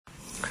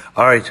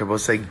All right,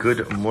 Shabbos, say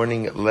good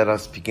morning. Let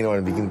us begin. I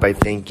want to begin by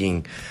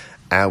thanking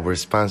our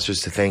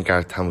sponsors, to thank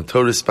our Talmud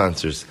Torah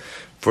sponsors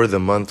for the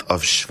month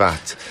of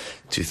Shvat,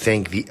 to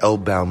thank the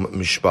Elbaum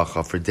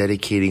Mishpacha for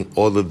dedicating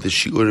all of the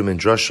Shiurim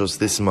and Drushos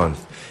this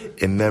month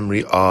in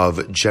memory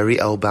of Jerry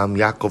Elbaum,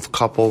 Yaakov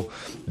couple,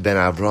 Ben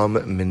Avram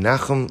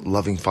Menachem,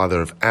 loving father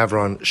of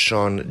Avron,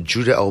 Sean,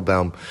 Judah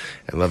Elbaum,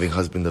 and loving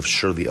husband of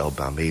Shirley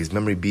Elbaum. May his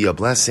memory be a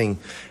blessing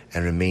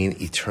and remain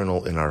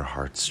eternal in our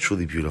hearts.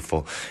 Truly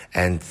beautiful.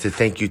 And to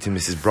thank you to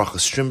Mrs. Bracha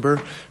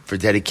Strimber for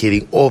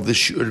dedicating all of the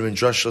Shiurim and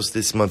Drushos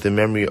this month in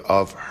memory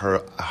of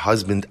her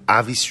husband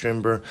Avi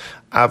Strimber,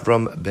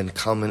 Avram Ben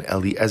Kalman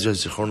Eliezer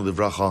Zichron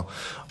Livracha,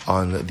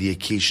 on the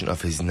occasion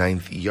of his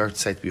 9th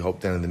yahrzeit. We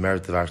hope that in the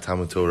merit of our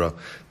Talmud Torah,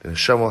 that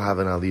Hashem will have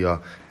an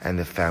aliyah and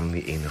the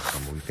family ein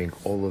nechama. We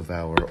thank all of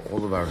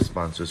our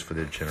sponsors for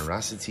their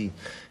generosity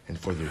and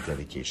for their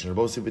dedication.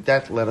 With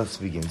that, let us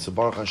begin. So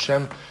Baruch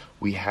Hashem,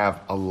 we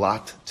have a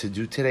lot to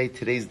do today.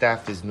 Today's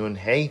daf is Nun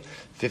Hey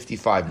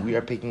 55. We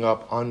are picking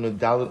up on Nun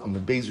Dalet on the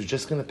base. We're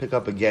just going to pick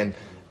up again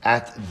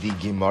at the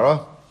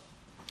Gemara,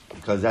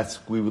 because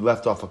we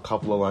left off a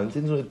couple of lines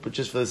into it, but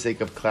just for the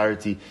sake of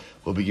clarity,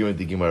 we'll begin with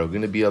the Gemara. We're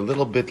going to be a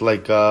little bit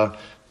go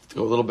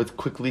a little bit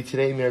quickly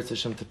today, Meretz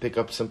Hashem, to pick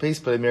up some pace,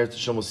 but Meretz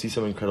Hashem will see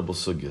some incredible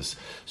sugyas.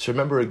 So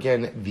remember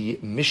again, the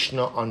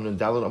Mishnah on Nun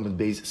Dalet Amud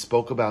Beis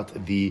spoke about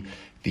the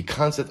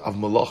concept of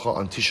malacha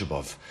on Tisha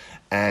B'Av,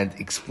 and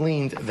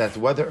explained that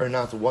whether or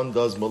not one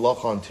does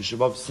malacha on Tisha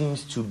B'Av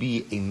seems to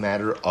be a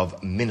matter of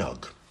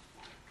minhag.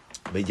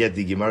 But yet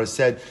the Gemara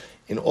said,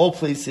 in all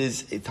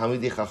places,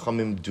 Talmidei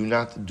Chachamim do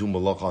not do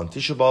malacha on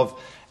Tisha B'Av,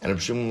 and Rabbi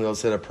Shimon Gamliel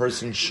said a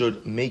person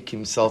should make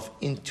himself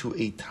into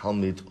a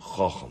Talmid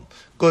Chacham.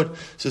 Good.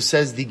 So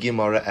says the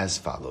Gemara as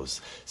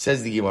follows.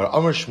 Says the Gemara,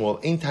 Amar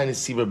Shmuel, Ein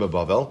Tainis Sibur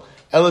B'Bavel,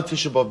 Ela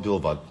Tisha B'Av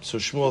Bilvad. So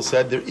Shmuel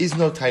said, there is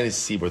no Tainis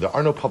Sibur, there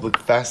are no public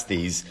fast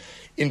days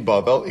in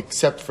Bavel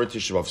except for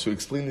Tisha B'Av. So we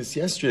explained this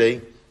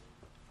yesterday,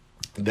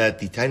 that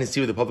the Tainis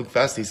Sibur, the public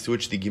fast days to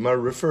which the Gemara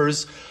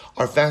refers,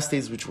 are fast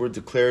days which were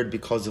declared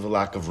because of a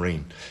lack of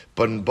rain.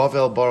 But in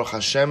Bavel, Baruch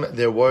Hashem,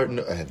 there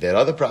had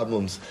other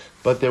problems,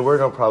 but there were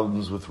no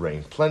problems with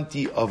rain.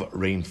 Plenty of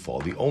rainfall.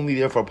 The only,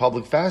 therefore,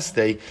 public fast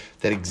day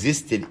that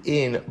existed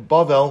in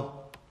Bavel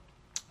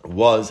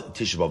was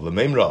Tisha B'Av.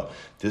 L'meimra,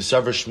 the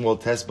Savar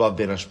Shmuel Tesbav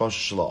Ben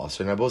Hashmash Shala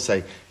Aser. And I both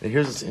say, and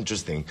here's what's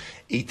interesting.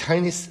 A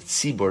Tainis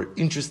Tzibur,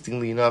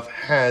 interestingly enough,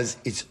 has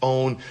its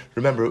own.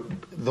 Remember,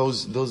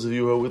 those of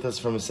you who are with us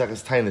from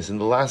Maseches Tainis in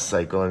the last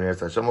cycle, and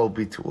Hashem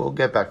we'll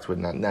get back to it,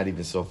 not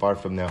even so far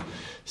from now.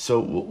 So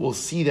we'll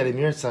see that in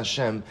Meretz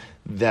Hashem,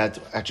 that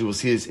actually we'll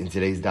see this in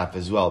today's daf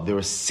as well. There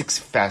were 6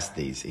 fast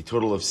days, a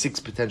total of 6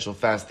 potential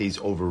fast days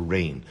over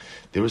rain.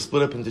 They were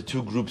split up into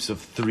 2 groups of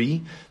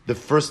 3. The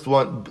first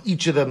one,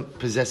 each of them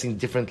possessing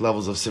different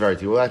levels of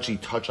severity. We'll actually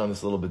touch on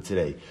this a little bit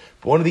today.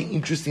 But one of the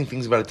interesting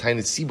things about a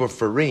Tainis Sibur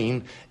for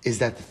rain is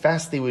that the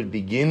fast day would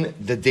begin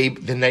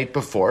the night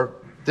before,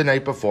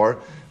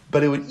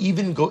 but it would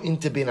even go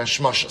into Ben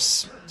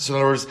Hashmashas. So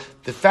in other words,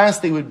 the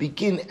fast day would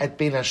begin at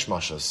Ben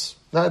Hashmashas.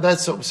 Now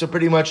that's so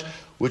pretty much,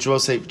 which we'll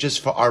say just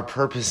for our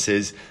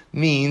purposes,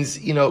 means,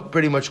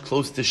 pretty much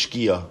close to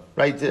Shkia,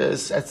 right?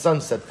 At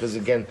sunset, because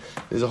again,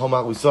 there's a whole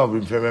lot we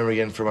remember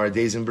again from our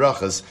days in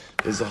Brachas,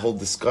 there's a whole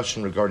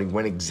discussion regarding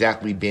when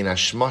exactly Ben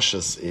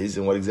Hashmashas is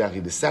and what exactly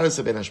the status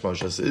of Ben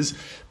Hashmashas is.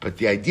 But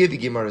the idea the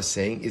Gemara is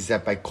saying is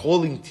that by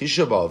calling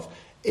Tisha B'Av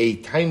a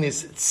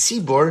Tainis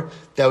Tzibur,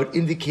 that would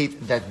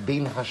indicate that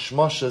Ben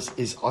Hashmashas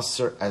is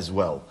Aser as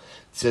well.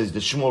 It says the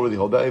Shmuel really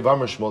hold that.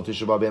 Shmuel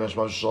Tisha B'Av Ben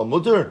Hashmashas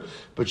mutter,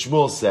 but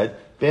Shmuel said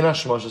Ben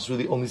Hashmashas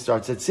really only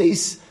starts at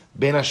Seis.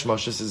 Ben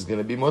Hashmashas is going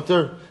to be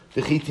mutter.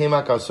 Maybe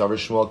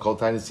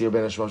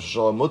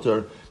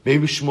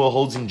Shmuel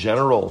holds in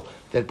general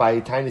that by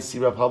a Tainis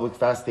Sibur public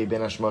fast day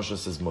Ben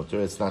Hashmashas is mutter.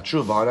 It's not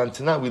true.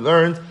 Tonight we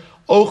learned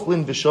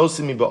Ochlin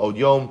v'shosimi ba'od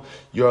yom.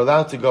 You're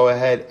allowed to go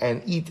ahead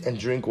and eat and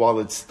drink while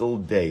it's still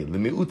day.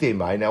 L'mi'utei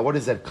mai. Now, what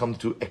does that come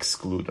to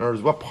exclude? In other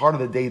words, what part of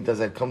the day does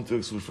that come to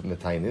exclude from the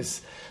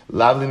Tainis?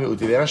 Lav l'mi'utei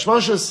ben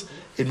hashmashas.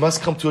 It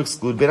must come to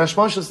exclude ben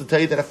hashmashas, to tell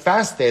you that a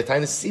fast day, a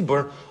Tainis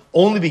Sibur,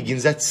 only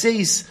begins at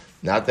Seis,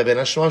 not the ben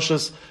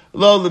hashmashas.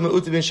 Lo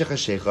l'mi'utei ben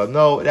shechashecha.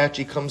 No, it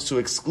actually comes to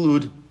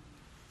exclude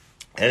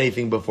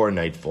anything before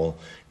nightfall.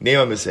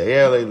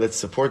 Let's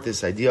support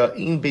this idea.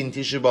 In ben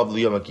Tisha B'Av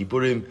l'yom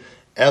HaKippurim.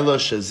 Elo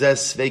shazeh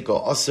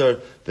sveiko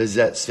aser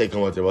v'zeh sveiko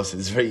moter.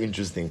 It's very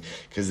interesting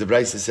because the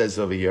Brisa says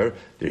over here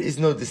there is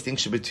no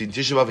distinction between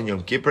Tisha B'Av and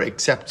Yom Kippur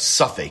except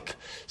Safek.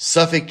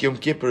 Safek Yom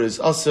Kippur is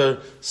aser,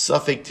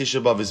 Safek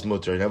Tisha B'Av is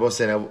muter. And I will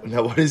say now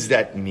what does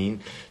that mean?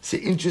 So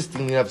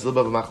interestingly enough, it's a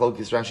little bit of machlokes.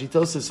 Rashi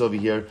tells us over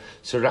here.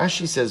 So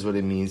Rashi says what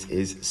it means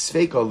is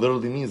sveiko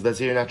literally means, let's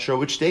say you're not sure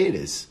which day it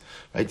is.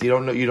 Right? You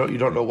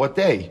don't know what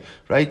day,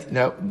 right?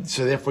 Now,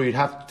 so therefore you'd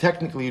have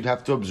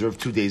to observe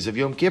 2 days of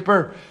Yom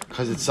Kippur,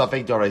 because it's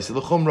Safek Daraisa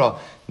L'Chumra.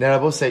 Now I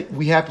will say,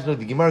 we happen to know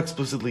the Gemara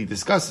explicitly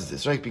discusses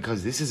this, right?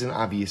 Because this is an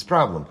obvious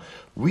problem.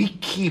 We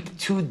keep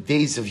 2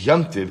 days of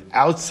Yom Tiv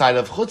outside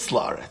of Chutz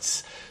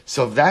La'aretz.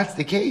 So if that's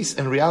the case,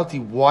 in reality,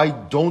 why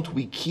don't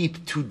we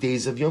keep 2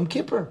 days of Yom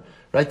Kippur?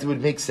 Right? It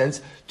would make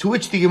sense. To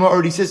which the Gemara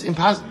already says,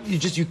 impossible.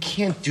 You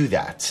can't do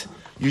that.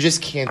 You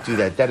just can't do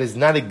that. That is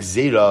not a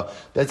gzera.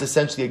 That's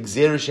essentially a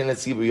gzera she'en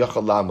tzibur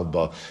yachal la'amad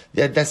ba.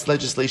 That's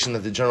legislation that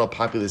the general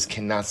populace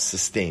cannot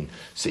sustain.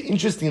 So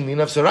interestingly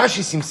enough, so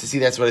Rashi seems to see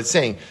that's what it's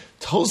saying.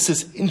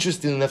 Tosfos,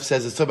 interestingly enough,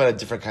 says it's talking about a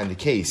different kind of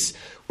case,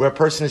 where a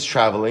person is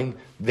traveling,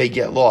 they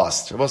get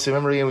lost.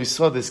 Remember again, we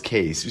saw this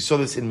case. We saw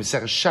this in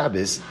Masechah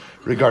Shabbos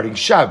regarding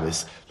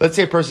Shabbos. Let's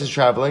say a person is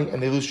traveling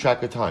and they lose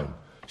track of time.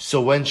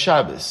 So when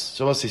Shabbos?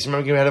 So we'll say,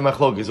 remember we had a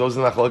machlokes. What was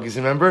the machlokes,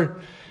 remember?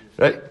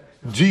 Right?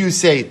 Do you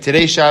say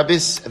today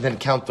Shabbos and then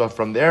count off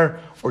from there,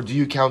 or do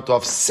you count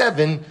off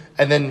 7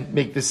 and then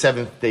make the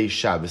 7th day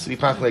Shabbos? So we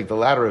find like the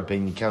latter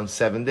opinion, you count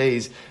 7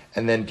 days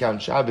and then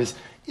count Shabbos.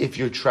 If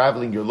you're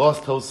traveling, you're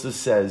lost, Tosfos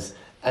says,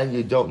 and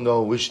you don't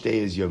know which day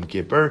is Yom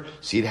Kippur,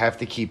 so you'd have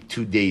to keep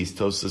 2 days.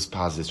 Tosfos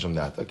posits from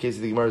that. Okay, so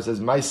the Gemara says,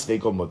 "My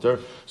sveiko mutter."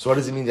 So what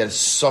does it mean that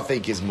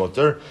sofek is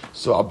mutter?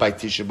 So by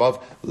Tisha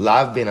B'av,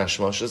 lav ben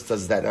hashmashos.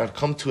 Does that not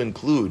come to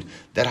include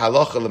that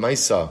halacha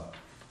lemaisa?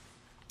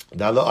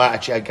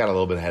 Actually, I got a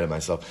little bit ahead of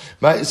myself.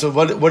 So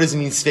what does it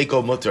mean,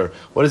 sveiko mutter?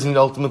 What does it mean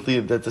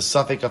ultimately that the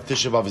suffix of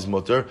Tisha B'av is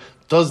mutter?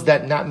 Does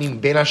that not mean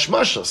ben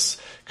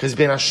hashmashos? Because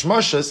ben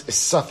hashmashos is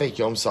suffix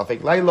yom,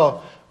 suffix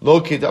laila.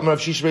 Located Amar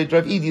Rav Shisha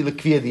Rav Idi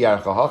L'Kviya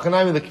Diarcha.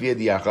 Hachanayim L'Kviya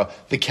Diarcha.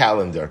 The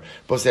calendar.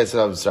 But that's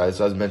what I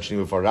was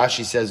mentioning before.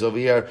 Rashi says over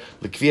here,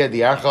 L'Kviya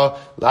Diarcha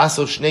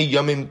Laso Shnei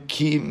Yomim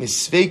Ki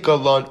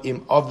Misveika Lon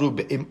Im Avru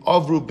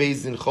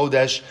Bezdin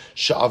Chodesh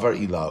Sha'avar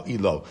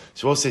Ilo.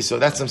 So we'll say, so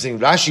that's what I'm saying.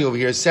 Rashi over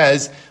here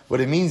says what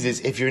it means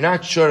is if you're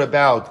not sure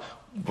about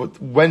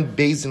when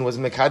Bezdin was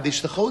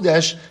Mekadesh the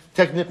Chodesh,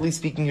 technically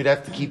speaking, you'd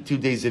have to keep 2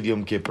 days of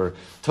Yom Kippur.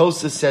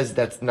 Tosfos says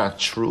that's not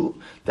true.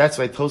 That's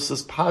why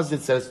Tosfos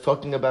posits that it's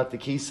talking about the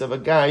case of a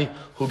guy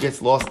who gets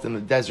lost in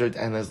the desert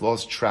and has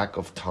lost track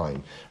of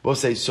time. We'll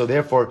say, so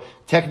therefore,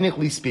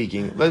 technically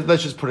speaking,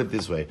 let's just put it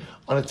this way.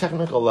 On a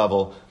technical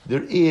level,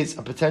 there is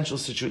a potential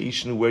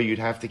situation where you'd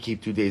have to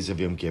keep 2 days of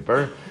Yom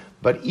Kippur.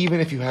 But even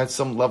if you had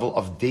some level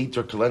of date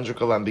or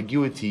calendrical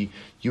ambiguity,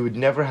 you would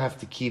never have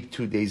to keep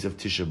 2 days of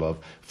Tisha B'av.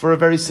 For a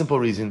very simple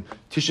reason.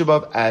 Tisha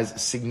B'av,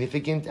 as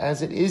significant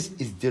as it is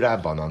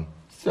D'Rabbanan.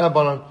 It's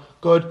D'Rabbanan.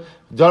 Good.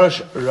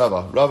 Darash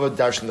Rava. Rava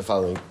darshan the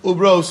following.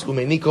 Ubros,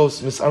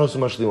 umenikos, misanos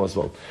umashlim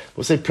asvol.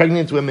 We'll say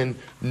pregnant women,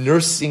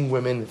 nursing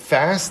women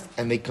fast,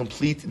 and they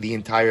complete the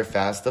entire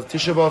fast of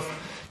Tisha B'av.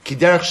 In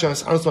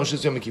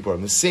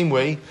the same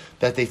way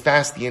that they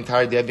fast the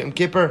entire day of Yom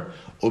Kippur,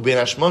 uben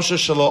hashmosha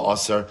shelo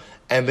aser,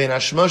 and ben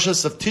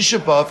hashmosha of Tisha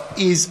B'av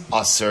is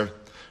aser.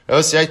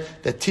 Right?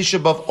 That Tisha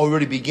B'av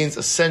already begins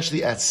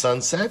essentially at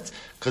sunset,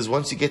 because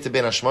once you get to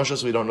Ben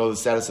Hashmashos, we don't know the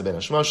status of Ben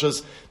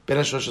Hashmashos. Ben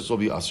Hashmashos will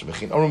be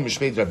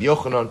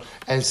Asr.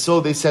 And so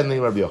they said in the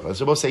name of Rabbi Yochanan.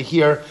 So we'll say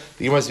here,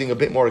 the Gemara is being a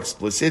bit more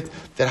explicit,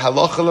 that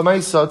Halacha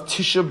L'maisa,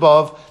 Tisha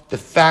B'av, the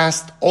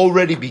fast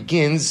already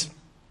begins.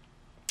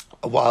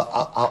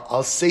 Well,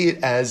 I'll say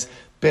it as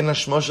Ben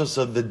Hashmashos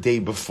of the day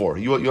before.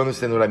 You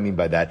understand what I mean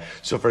by that.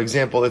 So for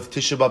example, if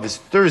Tisha B'av is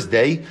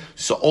Thursday,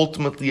 so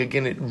ultimately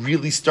again it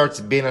really starts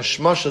Ben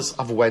Hashmashos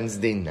of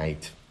Wednesday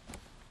night.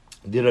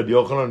 Did Rabbi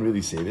Yochanan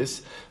really say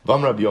this?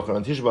 Vam Rabbi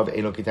Yochanan, Tisha B'av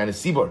eino k'tainis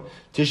sibor.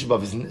 Tisha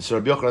B'av is, so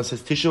Rabbi Yochanan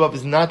says Tisha B'av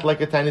is not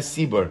like a tainis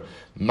sibor.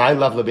 My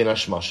love le Ben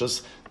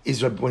Hashmashos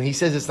is, when he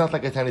says it's not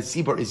like a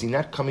tainis sibor, is he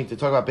not coming to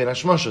talk about Ben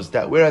Hashmashos?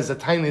 That whereas a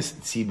tainis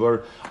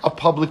sibor, a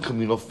public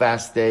communal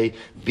fast day,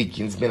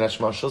 begins Ben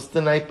Hashmashos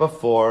the night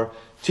before.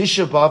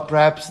 Tisha B'av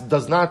perhaps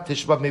does not.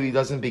 Tisha B'av maybe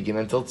doesn't begin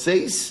until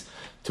Tzeis.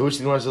 To which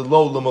the Gemara says,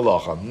 lo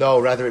malacha. No,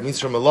 rather it means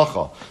from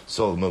malacha.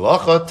 So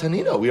malacha,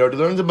 tanina. We already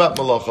learned about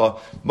malacha.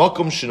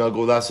 Makom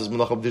shenagu lasas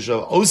malacha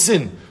b'tisha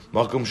osin.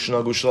 Makom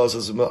shenagu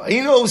shalasas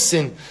ein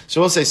osin. So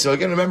we'll say, so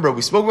again, remember,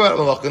 we spoke about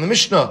malacha in the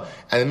Mishnah,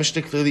 and the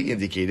Mishnah clearly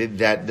indicated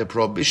that the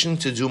prohibition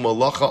to do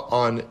malacha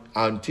on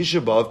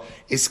Tisha B'av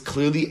is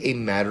clearly a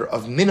matter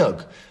of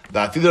minhag.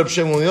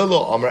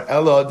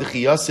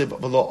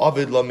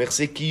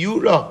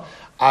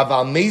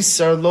 Aval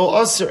Meisar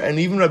lo aser, and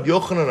even Rabbi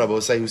Yochanan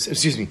Rabosai,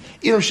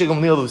 even Shegam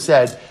Gamliel, who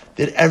said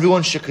that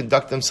everyone should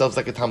conduct themselves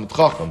like a Talmud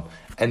Chacham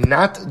and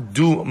not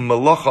do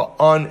malacha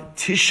on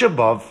Tisha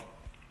B'av.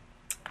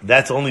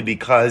 That's only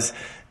because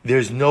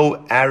there's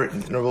no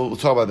we'll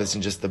talk about this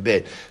in just a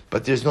bit,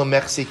 but there's no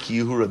mechse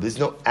kiyuhura, there's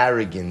no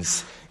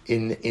arrogance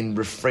in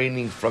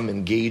refraining from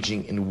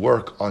engaging in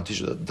work on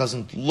Tisha B'av. It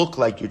doesn't look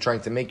like you're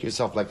trying to make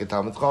yourself like a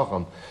Talmud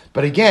Chacham.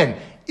 But again,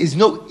 is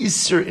no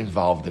Isser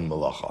involved in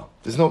Malacha.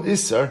 There's no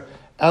Isser.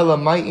 Ela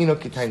mai ino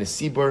k'tainis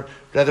sibur.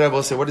 Rather, I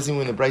will say, what does it mean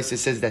when the Brisa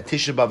says that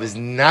Tisha B'av is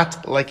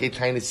not like a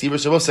tainis sibur?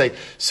 So we'll say,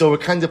 so we're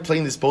kind of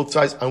playing this both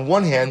sides. On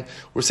one hand,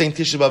 we're saying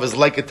Tisha B'av is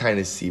like a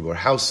tainis sibur.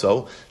 How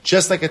so?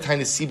 Just like a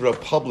tainis sibur, a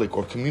public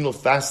or communal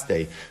fast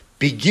day,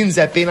 begins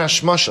at Ben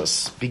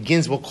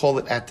Hashmashos, we'll call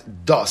it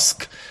at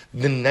dusk,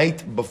 the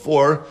night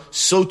before,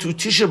 so too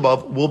Tisha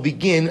B'av will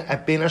begin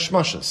at Ben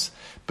Hashmashos.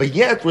 But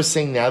yet we're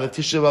saying now that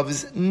Tisha B'av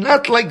is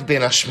not like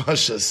Ben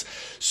Hashmashos.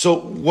 So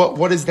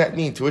what does that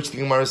mean? To which the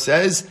Gemara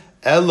says,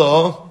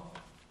 Elo,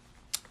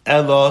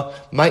 Ella,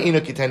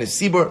 ma'ina kitana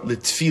sibor,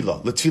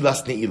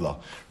 letfilas ne'ilah.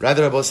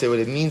 Rather, I will say what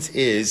it means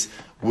is,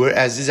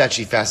 whereas this is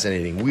actually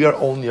fascinating, we are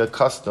only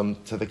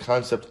accustomed to the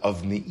concept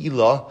of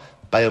ne'ilah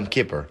by Yom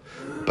Kippur.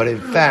 But in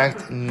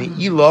fact,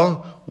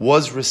 ne'ilah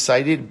was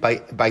recited by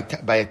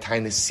a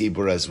Tainus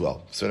Sibur as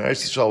well. So in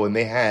Eretz Yisrael, when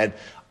they had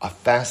a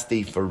fast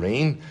day for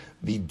rain,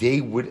 the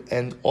day would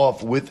end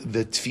off with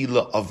the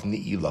tefillah of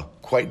ne'ilah.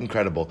 Quite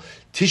incredible.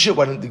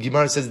 When the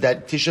Gemara says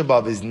that Tisha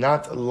B'Av is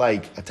not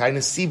like a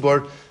Tainus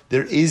Sibur,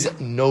 there is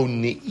no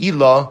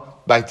ne'ilah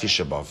by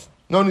Tisha B'Av.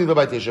 No ne'ilah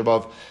by Tisha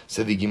B'Av.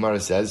 So the Gemara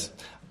says,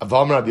 but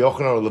why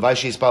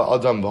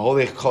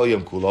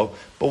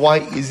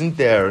isn't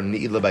there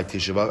ne'ilah by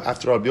Tisha B'Av?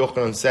 After Rabbi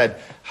Yochanan said,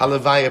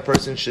 halavai, a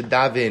person should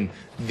daven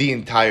the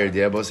entire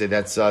day. I will say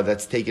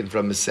that's taken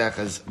from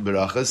Maseches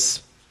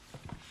Berachos.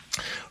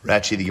 Or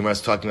actually, the Gemara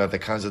is talking about the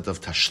concept of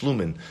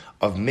tashlumin,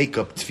 of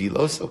makeup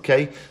tfilos.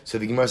 Okay, so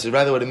the Gemara says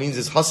rather what it means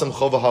is hasam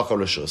chova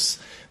hacharashus.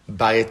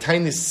 By a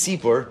Tainus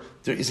Sibur,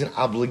 there is an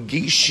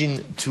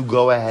obligation to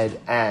go ahead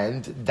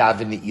and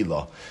daven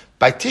ne'ilah.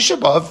 By Tisha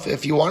B'Av,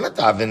 if you want to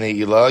daven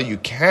ne'ilah, you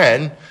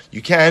can,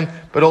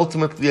 but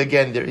ultimately,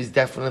 again, there is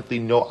definitely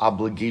no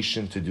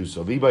obligation to do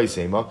so. The other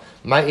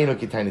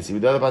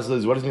passage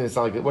is, what does it mean? It's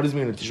not like, what does it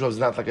mean that Tisha B'Av is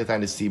not like a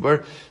Tainus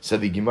Sibur? So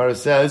the Gemara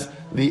says,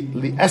 li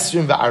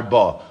esrim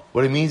va'arba.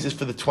 What it means is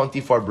for the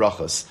 24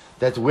 brachas.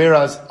 That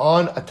whereas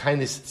on a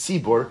Tainus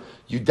Sibur,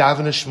 you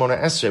daven a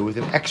Shmona Esrei with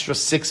an extra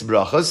 6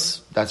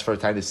 brachas, that's for a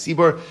Tainus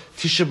Sibur.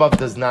 Tisha B'Av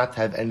does not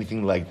have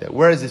anything like that.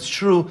 Whereas it's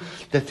true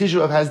that Tisha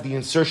B'Av has the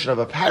insertion of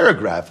a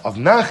paragraph of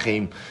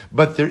Nachem,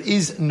 but there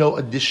is no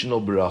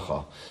additional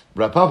bracha.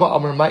 Rav Papa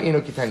Amar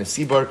Ma'ino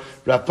K'Tainus Sibur.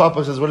 Rav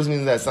Papa says, what does it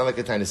mean that it's not like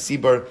a Tainus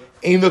Sibur?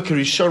 It's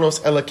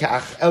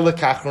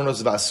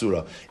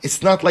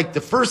not like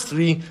the first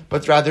 3,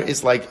 but rather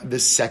it's like the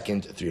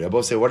second 3. I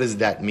both say, what does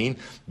that mean?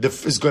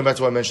 Is going back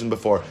to what I mentioned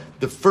before.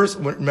 The first,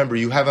 remember,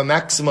 you have a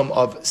maximum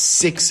of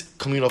 6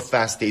 communal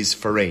fast days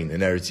for rain in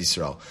Eretz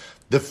Yisrael.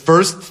 The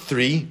first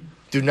 3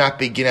 do not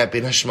begin at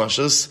Ben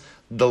Hashmashos.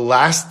 The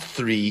last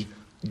 3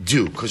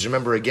 do. Because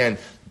remember again,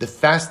 the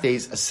fast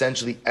days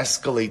essentially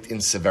escalate in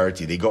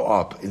severity. They go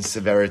up in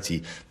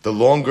severity. The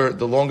longer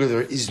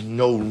there is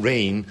no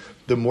rain,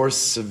 the more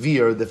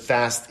severe the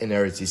fast in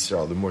Eretz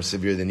Yisrael, the more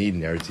severe the need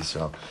in Eretz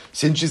Yisrael.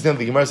 So interesting,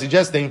 the Gemara is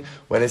suggesting,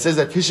 when it says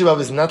that Tisha B'Av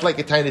is not like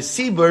a Tainus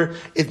Sibur,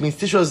 it means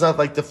Tisha B'Av is not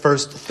like the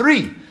first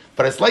 3.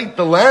 But it's like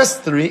the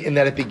last 3 in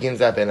that it begins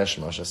at Ben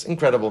Hashmashos.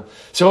 Incredible.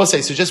 So I'll say,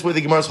 so just where the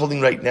Gemara is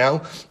holding right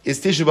now, is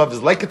Tisha B'Av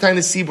is like a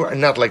Tainus Sibur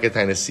and not like a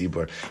Tainus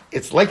Sibur.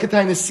 It's like a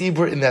Tainus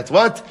Sibur in that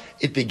what?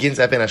 It begins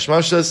at Ben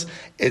Hashmashos.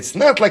 It's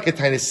not like a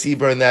Tainus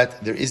Sibur in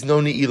that there is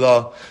no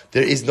ne'ilah,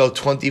 there is no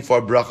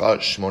 24 bracha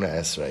Shmona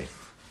Esrei.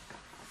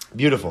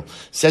 Beautiful.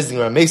 Says the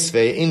Gemara,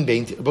 Meisvei in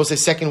Bein, both say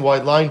second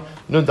wide line,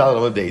 Nun Daled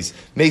Amud Beis.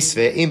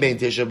 Meisvei in Bein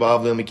Tisha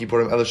B'Av Le'Yom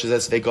Kippurim Ela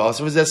Shezeh Sveiko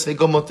Aser V'Zeh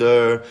Sveiko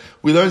Moter.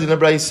 We learned in the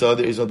Brayso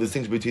there is no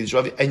distinction between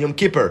Tisha B'Av and Yom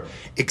Kippur,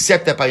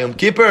 except that by Yom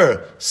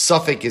Kippur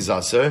Safek is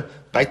Aser,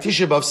 by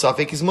Tisha B'Av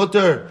Safek is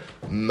Moter.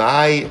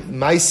 My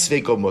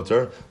Sveiko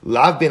Moter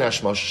Lav Ben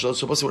Hashmashos.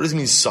 So what does it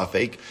mean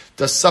Safek?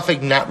 Does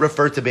Safek not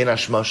refer to Ben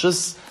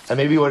Hashmashos? And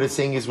maybe what it's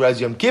saying is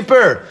whereas Yom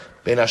Kippur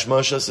Ben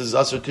Hashmashos is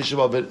Aser, Tisha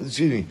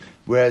B'Av,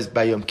 whereas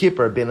by Yom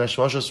Kippur, Ben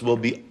Hashmashos will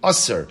be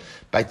Aser,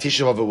 by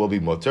Tisha B'Av it will be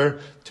Mutter,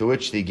 to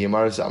which the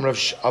Gemara says, Amar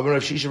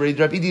Shisha Reid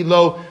Rabidi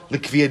Lo,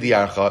 L'Kviyah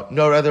Diarcha.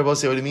 No, rather, we'll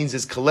say what it means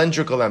is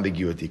calendrical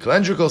ambiguity,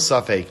 calendrical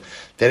safek,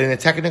 that in a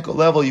technical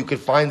level you could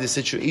find a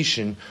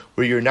situation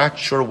where you're not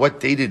sure what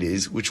date it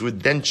is, which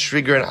would then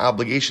trigger an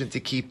obligation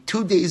to keep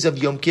 2 days of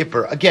Yom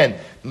Kippur. Again,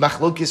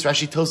 Machlokes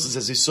Rashi tells us,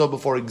 as we saw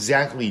before,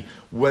 exactly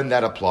when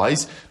that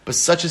applies, but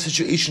such a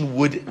situation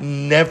would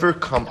never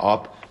come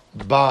up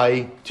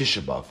by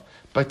Tisha B'Av.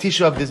 By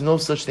Tisha B'Av, there's no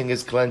such thing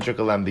as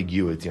calendrical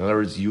ambiguity. In other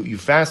words, you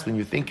fast when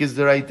you think is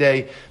the right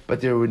day, but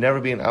there would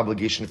never be an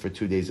obligation for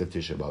 2 days of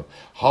Tisha B'Av.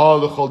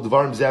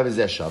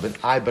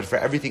 But for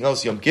everything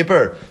else, Yom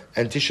Kippur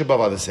and Tisha B'Av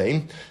are the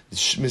same.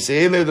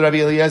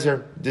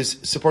 This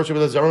supports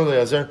Rabbi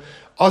Eliezer.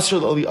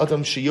 Asr l'oli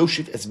adam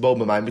sheyoshit etzbo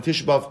b'mayim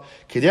b'Tisha B'Av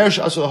keder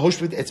she'asr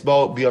l'hoshvit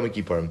etzbo b'Yom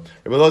Kippurim.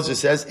 Rabbi Eliezer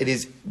says it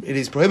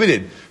is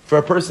prohibited for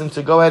a person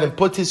to go ahead and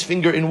put his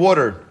finger in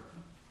water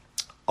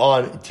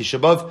on Tisha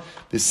B'Av,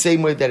 the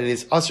same way that it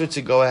is asr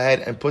to go ahead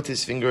and put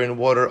his finger in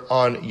water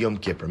on Yom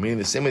Kippur. Meaning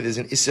the same way there's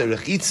an Isser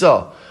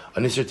Rechitza,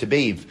 an Isser to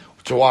bathe,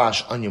 to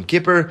wash on Yom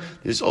Kippur,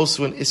 there's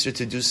also an Isser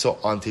to do so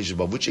on Tisha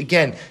B'Av, which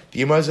again, the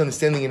Gemara is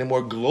understanding in a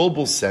more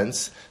global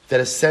sense that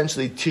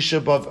essentially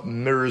Tisha B'Av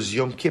mirrors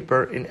Yom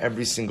Kippur in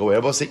every single way. I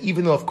will say,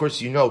 even though of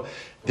course you know,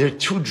 they're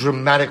 2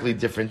 dramatically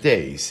different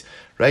days.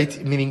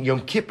 Right? Meaning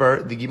Yom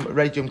Kippur,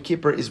 Yom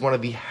Kippur is one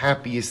of the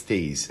happiest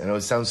days. I know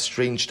it sounds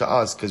strange to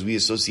us because we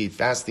associate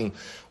fasting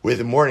with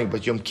the morning,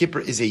 but Yom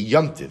Kippur is a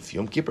Yom Tiv.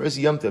 Yom Kippur is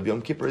a Yom Tiv.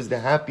 Yom Kippur is the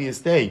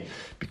happiest day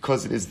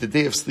because it is the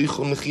day of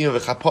Slichum Mechila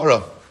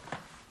V'Chapara.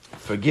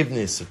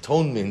 forgiveness,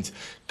 atonement,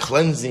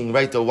 cleansing,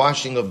 right, the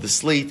washing of the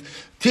slate.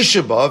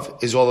 Tisha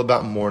B'Av is all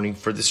about mourning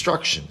for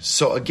destruction.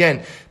 So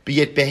again, but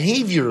yet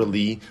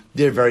behaviorally,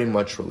 they're very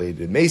much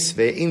related.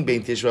 Meisve, in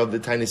Bein Tisha B'Av, the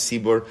tiny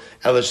Sibur,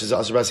 Elish is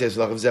Asur B'Asiyas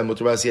Malacha, V'zeh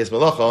Mutar B'Asiyas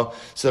Malacha.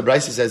 So the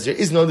Brisa says there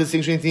is no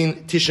distinction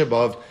between Tisha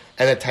B'Av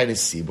and a tiny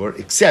Sibur,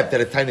 except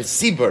that a tiny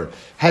Sibur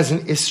has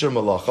an Isser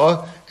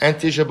Malacha, and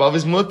Tisha B'Av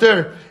is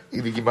Mutar.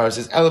 The Gemara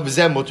says, in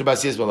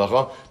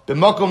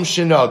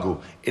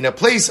a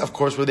place, of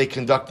course, where they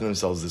conduct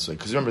themselves this way.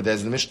 Because remember,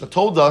 as the Mishnah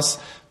told us,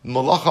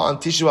 Malacha on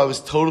Tisha B'Av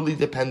is totally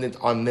dependent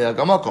on Minhag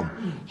HaMakom.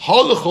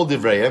 Halachol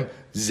Divrayim,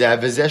 Zeh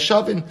v'zeh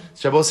shavin.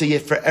 So I will say,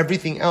 yet for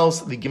everything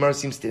else, the Gemara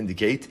seems to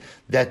indicate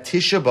that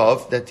Tisha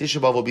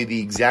B'Av will be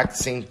the exact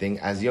same thing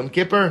as Yom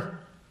Kippur.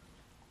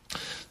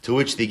 To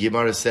which the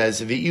Gemara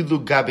says,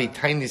 "Ve'ilu gabe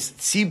tainis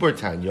tzibur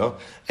tanya,"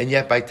 and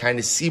yet by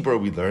tainis tzibur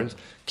we learned,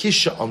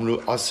 "Kisha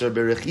amru aser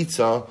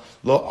berechitza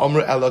lo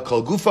amru ela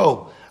kol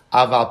gufo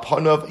aval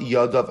panov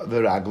yadav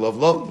v'raglov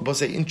lo." But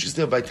say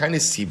interesting by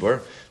tainis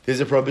tzibur,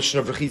 there's a prohibition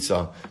of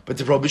rechitza, but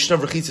the prohibition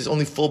of rechitza is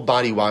only full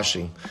body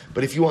washing.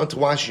 But if you want to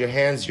wash your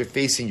hands, your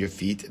face, and your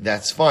feet,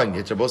 that's fine.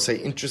 Yet Rabbi say,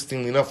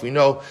 interestingly enough, we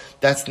know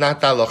that's not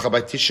the halacha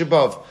by Tisha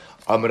B'Av.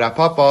 Amra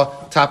Papa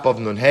tap of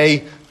nun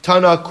hey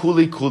Tana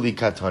kuli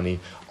katani.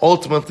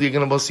 Ultimately, you're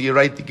going to see, you're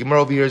right, the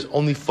Gemara over here is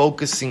only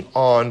focusing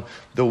on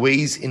the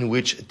ways in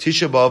which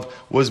Tisha B'Av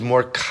was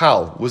more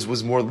kal,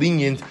 was more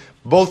lenient,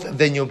 both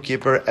than Yom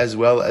Kippur as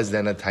well as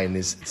than a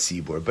tainis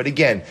tzibur. But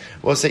again,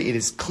 we'll say it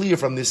is clear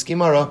from this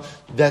Gemara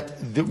that,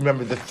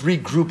 remember, the three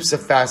groups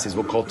of fasts,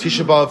 we'll call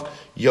Tisha B'Av,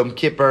 Yom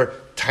Kippur,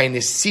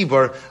 tainis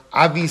tzibur,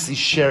 obviously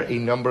share a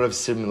number of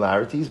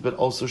similarities, but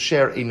also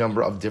share a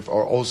number of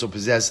or also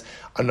possess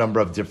a number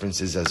of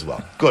differences as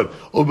well. Good.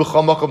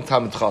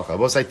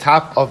 We'll say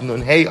top of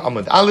Nun Hey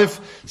Amud Aleph,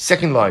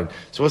 second line.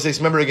 So we'll say,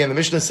 remember again, the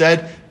Mishnah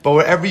said, but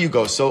wherever you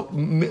go, so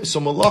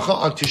Malacha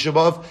on Tisha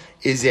B'Av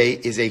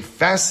is a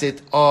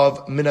facet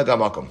of Minhag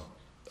HaMakom.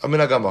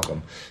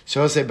 So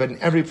we'll say, but in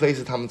every place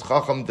the Talmid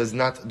Chacham does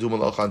not do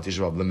Malacha on Tisha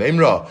B'Av.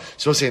 L'meimra.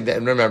 So we'll say,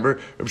 and remember,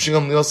 Rabbi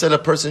Shimon Gamliel said a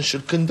person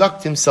should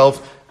conduct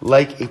himself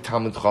like a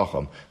Talmid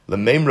Chacham.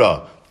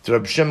 L'meimra.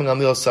 Rabbi Shimon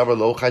Gamliel savar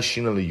lo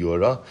chashina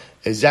liyura.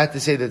 Is that to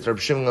say that Rabbi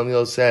Shimon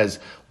Gamliel says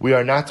we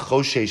are not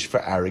choshesh for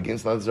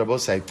arrogance? Now, Rabbi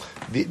say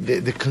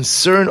the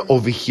concern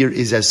over here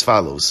is as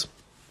follows.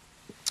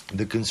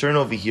 The concern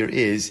over here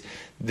is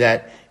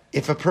that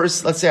if a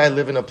person, let's say I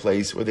live in a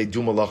place where they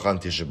do malacha on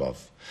Tisha B'Av.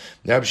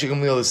 Now Rabbi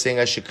Shimon Gamliel is saying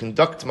I should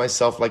conduct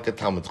myself like a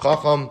Talmid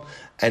Chacham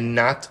and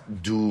not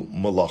do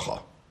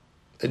malacha.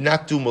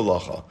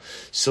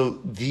 So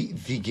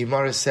the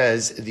Gemara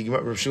says,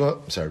 Rabbi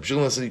Shimon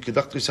says you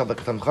conduct yourself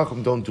like a Talmid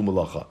Chacham, don't do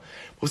malacha.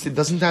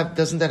 Doesn't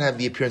that have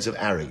the appearance of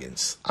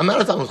arrogance? I'm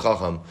not a Talmid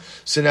Chacham,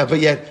 so now,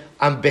 but yet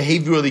I'm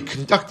behaviorally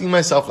conducting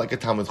myself like a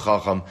Talmid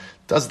Chacham.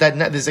 Does that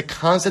not? There's a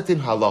concept in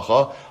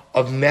halacha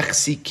of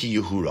mechsi ki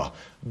yuhura.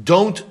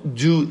 Don't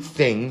do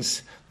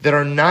things that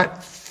are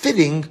not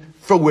fitting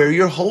for where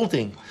you're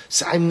holding.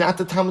 So I'm not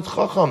a Talmid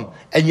Chacham,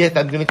 and yet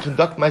I'm going to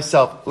conduct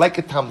myself like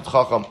a Talmid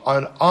Chacham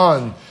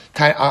on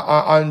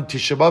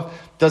Tisha B'Av.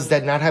 Does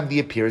that not have the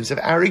appearance of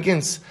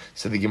arrogance?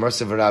 So the Gemara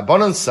says,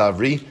 "Rabbanan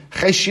savri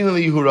cheshin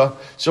liyura."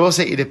 So we'll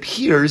say it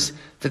appears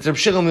that Rabbi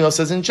Shimon Gamliel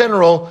says in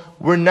general,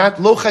 we're not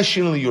lo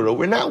cheshin liyura.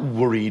 We're not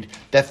worried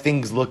that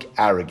things look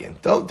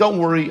arrogant. Don't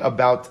worry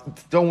about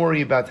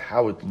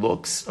how it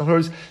looks. In other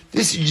words,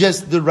 this is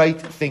just the right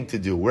thing to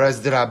do.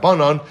 Whereas the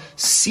Rabbanan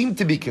seem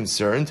to be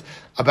concerned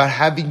about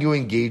having you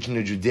engage in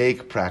a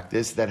Judaic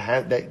practice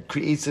that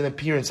creates an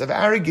appearance of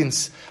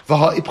arrogance.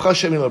 We'll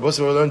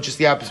learn just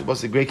the opposite.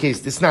 What's the great case?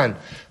 This nan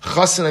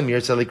chasan amir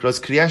tzalikros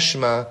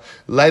kriyashma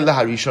laila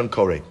harishon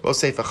kore. We'll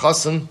say if a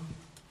chasan,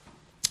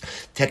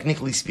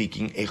 technically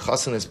speaking, a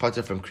chasan is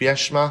parted from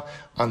kriyashma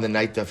on the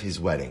night of his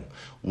wedding.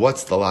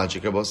 What's the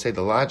logic? I will say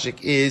the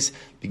logic is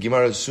the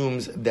Gemara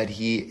assumes that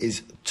he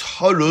is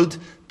tarud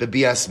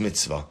bebias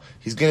mitzvah.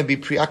 He's going to be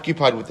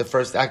preoccupied with the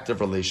first act of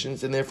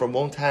relations, and therefore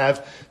won't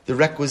have the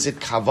requisite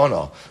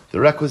kavana, the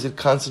requisite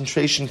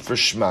concentration for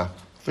shema.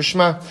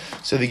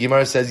 So the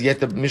Gemara says, yet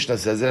the Mishnah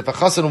says that if a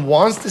chassan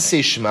wants to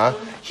say shema,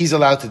 he's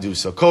allowed to do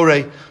so.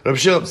 Korei, Rabbi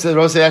Shimon said,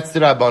 that's the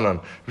Rabbanon.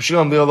 Rabbi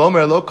Shimon Gamliel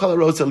Omer lo kol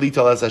rosa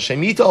litol as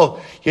Hashem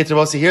yitol. Yet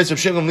Rabbi here's Rabbi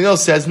Shimon Gamliel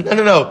says,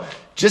 no.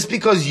 Just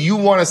because you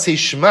want to say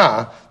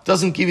shema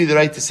doesn't give you the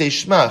right to say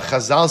shema.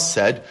 Chazal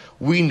said,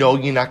 we know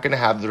you're not going to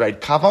have the right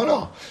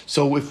kavanah.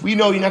 So if we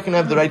know you're not going to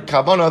have the right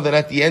kavanah, then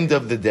at the end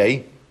of the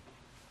day,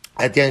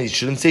 you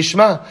shouldn't say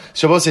Shema.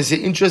 Shabbos says,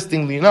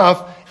 interestingly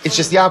enough, it's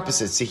just the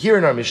opposite. So here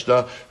in our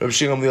Mishnah, Rabbi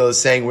Shimon Gamliel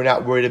is saying we're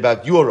not worried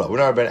about Yura, we're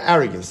not about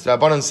arrogance. The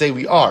Rabbanan say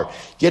we are.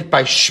 Yet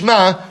by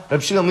Shema, Rabbi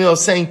Shimon Gamliel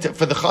is saying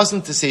for the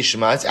chassan to say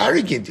Shema, it's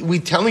arrogant.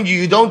 We're telling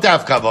you don't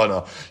have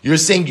kavanah. You're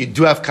saying you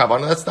do have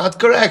kavanah. That's not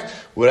correct.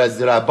 Whereas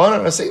the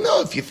Rabbanan are saying,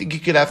 no, if you think you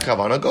could have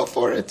kavanah, go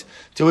for it.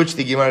 To which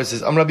the Gemara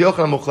says, Rabbi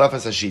Yochanan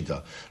mukhlafas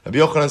hashita. Rabbi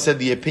Yochanan said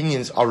the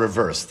opinions are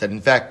reversed. That in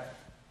fact,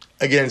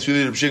 again, it's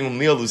really Rabbi Shimon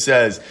Gamliel who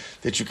says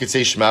that you could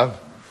say Shema.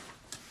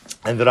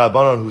 and the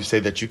Rabbanon who say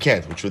that you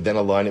can't, which would then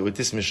align it with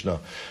this Mishnah.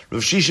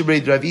 Rav Shisha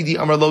B'rei Ravidi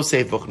Amar Lo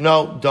Seifuch.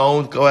 No,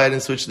 don't go ahead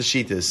and switch the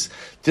Shitas.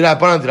 The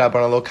Rabbanon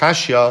Lo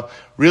Kashya.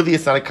 Really,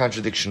 it's not a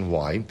contradiction.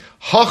 Why?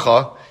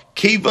 Hacha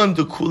Kevan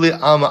Dukule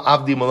Ama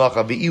Avdi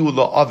Malacha V'iu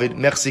Lo Avid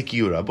Mechsik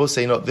Yura. Both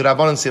say, no, the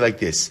Rabbanon say like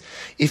this.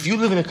 If you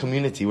live in a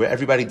community where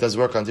everybody does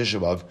work on Tisha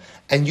B'Av,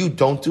 and you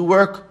don't do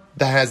work,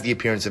 that has the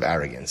appearance of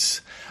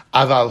arrogance.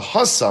 Aval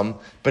Hasam,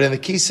 but in the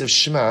case of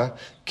Shema,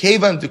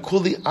 Kevan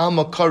Dukuli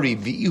Alma Kari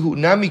V'ihu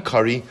Nami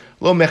Kari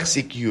Lo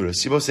Mechsik Yura.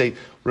 So you both say,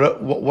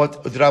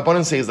 what the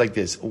Rabbanan say is like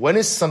this. When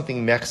is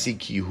something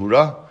Mechsik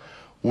Yura?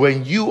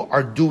 When you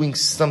are doing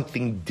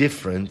something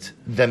different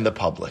than the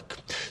public.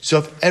 So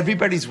if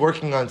everybody's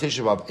working on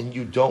Tisha B'Av and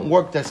you don't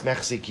work, that's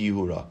Mechsik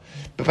Yura.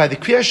 But by the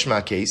Kriya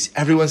Shema case,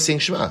 everyone's saying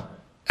Shema.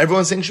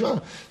 Everyone's saying Shema.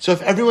 So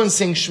if everyone's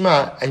saying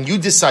Shema and you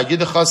decide, you're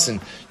the chassan,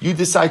 you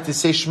decide to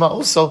say Shema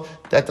also,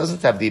 that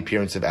doesn't have the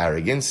appearance of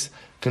arrogance.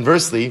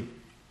 Conversely,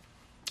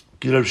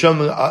 Rab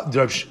Shimon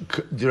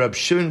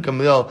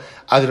Gamliel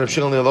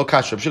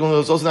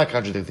is also not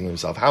contradicting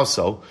himself. How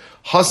so?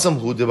 Hasam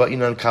hu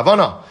deva'inan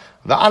kavana.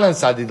 Va'alan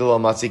sadi de lo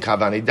matzi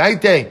kavani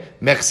daite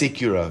mechsik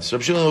yura. So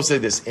Rab Shimon will say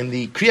this. In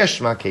the Kriya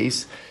Shema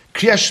case,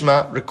 Kriya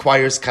Shema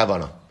requires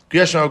kavana.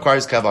 Kriya Shema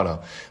requires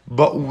kavana.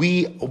 But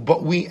we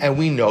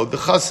know the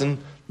chassan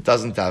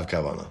doesn't have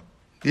kavana.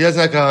 He doesn't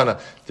have kavana.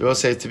 They will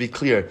say, to be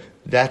clear,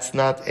 that's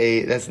not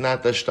the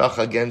shtach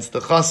against the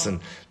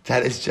chassan.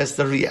 That is just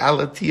the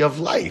reality of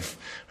life.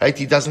 Right?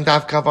 He doesn't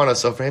have kavana.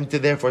 So for him to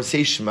therefore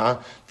say Shema,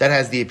 that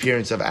has the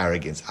appearance of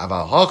arrogance.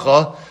 Aval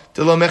hacha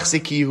delo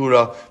mechsiki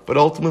yura. But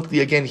ultimately,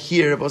 again,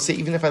 here, we'll say,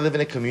 even if I live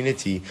in a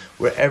community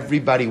where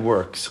everybody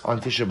works on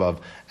Tisha B'Av,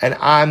 and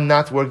I'm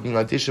not working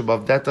on Tisha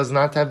B'Av, that does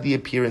not have the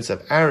appearance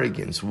of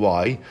arrogance.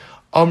 Why?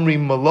 Amri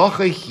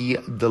malacha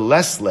hi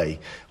delesle.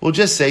 We'll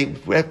just say,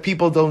 if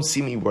people don't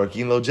see me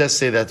working, they'll just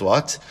say that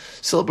what?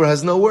 Silber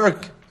has no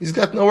work. He's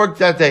got no work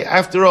that day.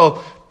 After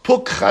all,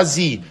 puk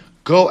chazi.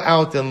 Go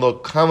out and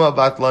look. Kama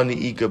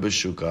batlani ika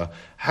b'shuka.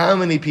 How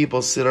many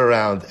people sit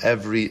around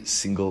every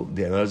single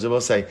day? And I will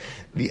say,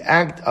 the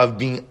act of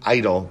being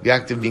idle,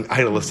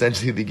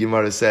 essentially the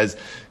Gemara says,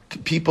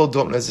 people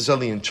don't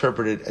necessarily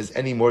interpret it as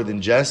any more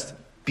than just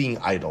being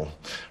idle,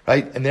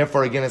 right? And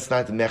therefore, again, it's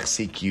not the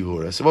mechsik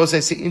yihura. So, what I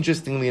say,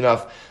 interestingly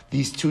enough,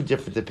 these two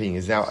different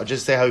opinions. Now, I'll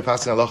just say how we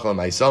pass in halacha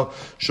l'maisa.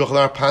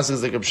 Shulchan Aruch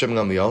passes like Reb Shimon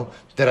Gamliel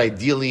that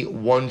ideally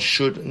one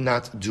should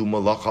not do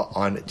malacha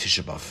on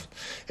Tisha B'Av.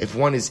 If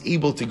one is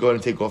able to go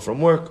and take off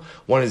from work,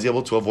 one is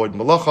able to avoid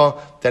malacha,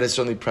 that is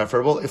certainly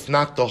preferable. If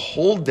not the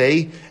whole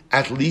day,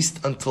 at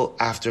least until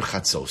after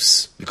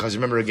Chatzos. Because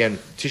remember again,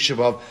 Tisha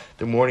B'Av,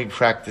 the morning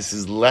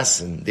practices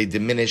lessen, they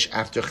diminish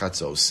after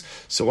Chatzos.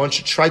 So one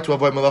should try to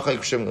avoid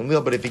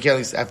malacha, but if you can, at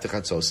least after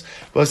Chatzos.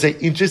 But I'll say,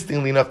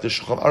 interestingly enough, the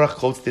Shulchan Aruch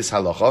quotes this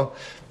halacha,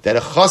 that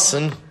a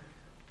chassan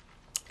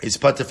is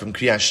pater from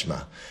Kriya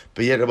Shema.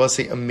 But yet, I will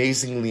say,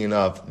 amazingly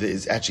enough,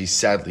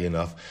 sadly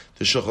enough,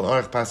 the Shulchan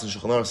Aruch passage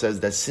in Shulchan Aruch says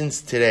that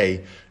since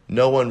today,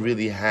 no one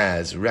really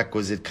has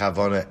requisite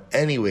kavana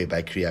anyway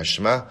by Kriya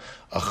Shema.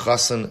 A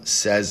chassan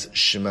says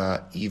Shema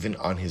even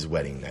on his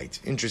wedding night.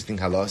 Interesting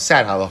halacha,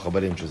 sad halacha,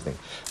 but interesting.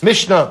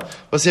 Mishnah,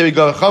 let's say we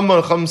go.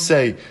 Chacham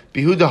say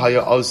Bihuda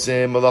haya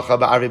oseh malacha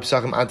ba'arvei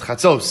pesachim ad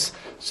chatzos.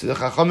 So the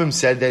Chachamim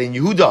said that in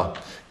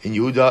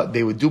Yehuda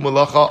they would do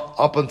malacha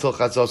up until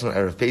chatzos on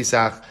Erev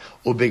Pesach.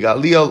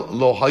 Ubegalil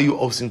lo hayu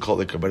osin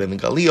kolikar. But in the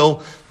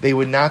Galil they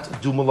would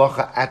not do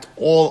malacha at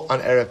all on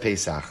Erev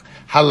Pesach.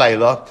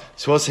 Halayla.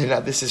 So we'll say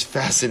now this is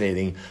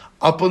fascinating.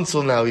 Up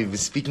until now, we've been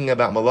speaking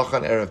about Malacha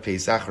and Erev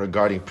Pesach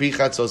regarding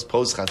pre-Chatzos,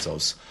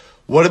 post-Chatzos.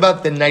 What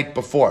about the night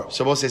before?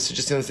 So we'll say, so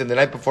just to understand, the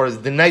night before is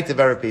the night of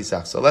Erev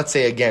Pesach. So let's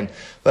say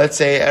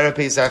Erev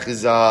Pesach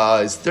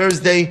is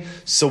Thursday,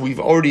 so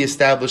we've already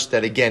established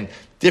that again,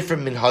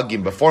 different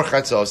minhagim before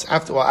Chatzos.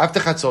 After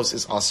Chatzos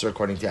is Asr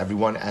according to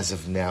everyone as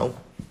of now.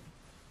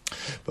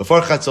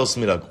 Before Chatzos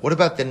minhag. What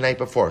about the night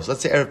before? So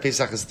let's say Erev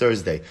Pesach is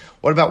Thursday.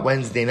 What about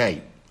Wednesday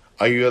night?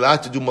 Are you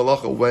allowed to do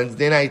malacha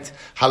Wednesday night?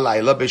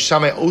 Halayla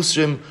Beishamai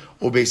Osrim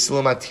or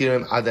Beisilom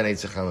Atirim Adanei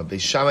Tzachama.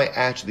 Beishamai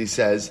actually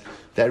says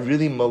that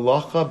really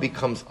malacha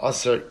becomes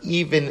asr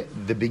even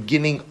the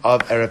beginning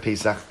of Erev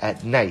Pesach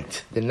at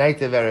night. The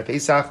night of Erev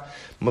Pesach,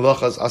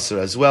 malacha is asr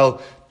as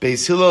well.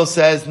 Beis Hillel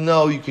says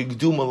no, you could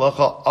do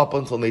malacha up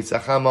until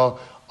Neitzachama,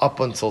 up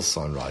until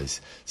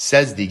sunrise.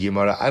 Says the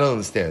Gemara, I don't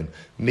understand.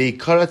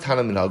 Meikara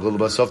Tana Minhag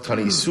Ulbasov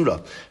Tana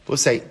Isura. We'll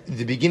say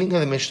the beginning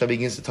of the Mishnah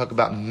begins to talk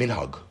about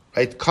minhag.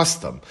 Right,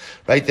 custom,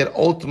 right? That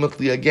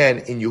ultimately, again,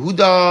 in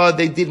Yehuda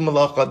they did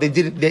malacha. They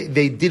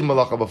did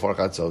malacha before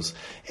Chatzos.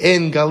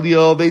 In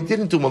Galil they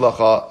didn't do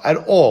malacha at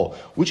all,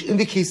 which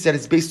indicates that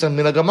it's based on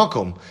minhag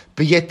hamakom.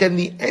 But yet, then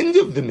the end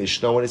of the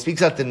Mishnah, when it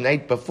speaks out the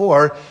night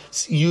before,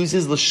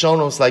 uses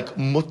lashonos like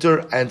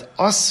mutter and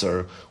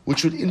aser,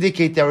 which would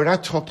indicate that we're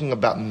not talking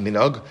about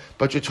minhag,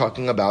 but you're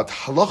talking about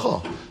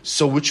halacha.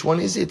 So which one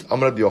is it?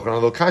 Amar Rabbi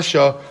Yochanan lo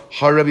kasha,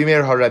 har Rabbi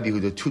Meir, har Rabbi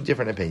Yehuda. Two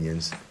different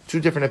opinions. The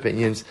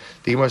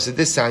Gemara said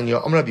this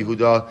sanya, Amar Rabbi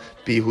Yehuda,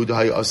 Bi Yehuda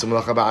hayu asur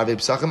malacha ba'arvei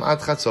pesachim ad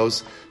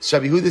chatzos. So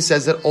Rabbi Yehuda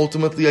says that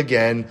ultimately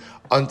again,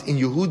 in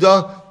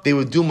Yehuda, they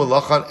would do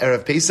malacha on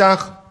Erev Pesach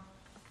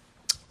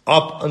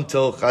up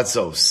until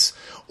chatzos.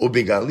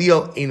 Ubi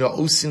Galil ina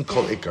osin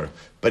kol ikar.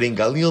 But in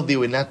Galil, they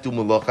would not do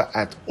malacha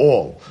at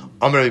all.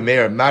 Amar Rabbi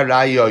Meir, ma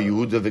raya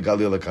Yehuda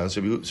v'Galil akan.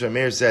 So Rabbi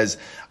Meir says,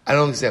 I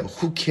don't understand.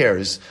 Who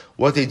cares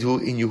what they do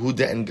in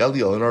Yehuda and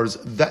Galil? In other words,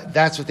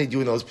 that's what they do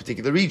in those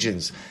particular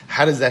regions.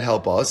 How does that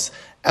help us?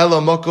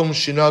 Ela makom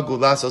shinagu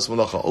lasos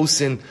malacha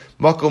osin,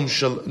 makom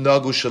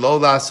shinagu shalo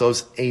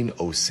lasos ein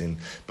osin.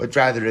 But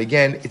rather,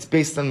 again, it's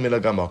based on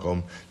minhag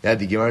makom. Now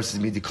the Gemara says,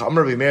 "Midi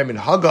ka'amar Rabbi Meir min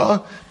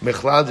haga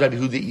mechlad Rabbi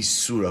Yehuda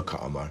isura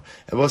ka'amar."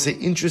 And we'll say,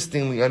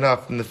 interestingly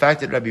enough, from the fact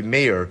that Rabbi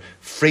Meir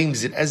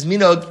frames it as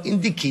minhag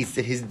indicates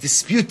that his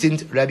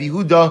disputant Rabbi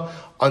Yehuda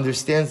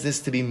understands this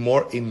to be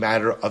more a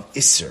matter of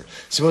Isser.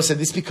 So we'll say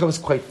this becomes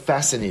quite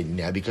fascinating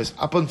now, because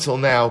up until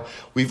now,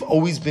 we've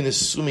always been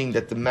assuming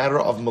that the matter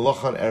of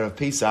Malacha on Erev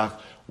Pesach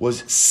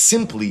was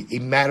simply a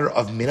matter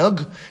of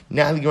minhag.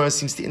 Now the Gemara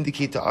seems to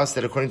indicate to us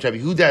that according to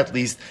Rabbi Yehuda at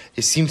least,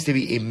 it seems to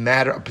be a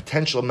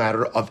potential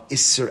matter of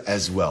Isser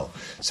as well.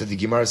 So the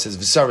Gemara says,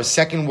 V'sara,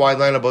 second wide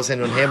line of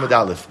Bosain on Hamad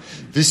Aleph.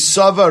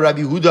 V'sava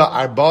Rabbi Yehuda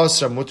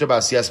arba'asar mutar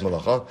b'asiyas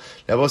malacha.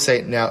 Now we'll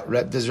say,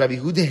 does Rabbi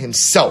Yehuda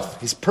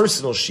himself, his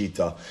personal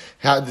shita,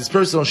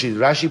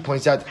 Rashi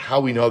points out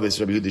how we know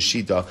this, Rabbi Yehuda's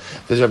shita.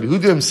 Does Rabbi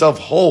Yehuda himself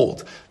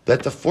hold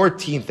that the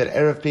 14th, that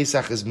Erev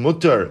Pesach is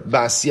mutar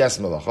ba'asiyas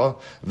malacha?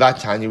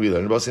 Vatanya we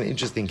learn. About an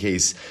interesting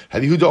case.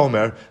 Rabbi Yehuda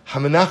Omer,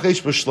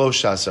 hamanachesh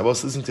b'shlosh shasar.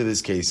 Let's listen to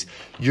this case.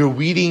 You're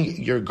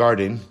weeding your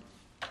garden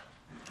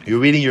on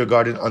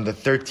the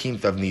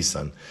 13th of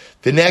Nisan.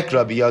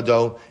 V'nekra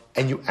b'yado,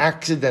 and you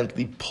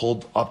accidentally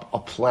pulled up a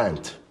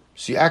plant.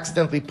 So you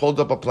accidentally pulled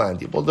up a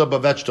plant. You pulled up a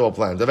vegetable.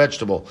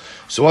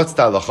 So what's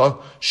the halacha?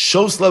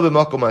 Shosla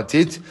b'makom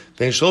atit,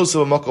 then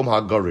shosla b'makom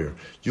hagarir.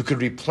 You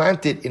could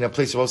replant it in a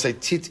place. I'll say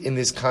tit in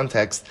this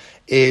context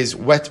is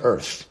wet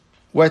earth.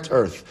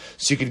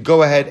 So you could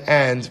go ahead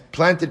and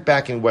plant it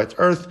back in wet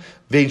earth.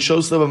 Vein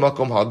shosla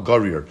b'makom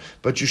hagarir.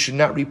 But you should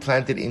not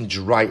replant it in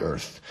dry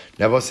earth.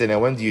 Now we'll say,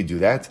 when do you do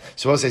that?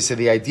 So we'll say,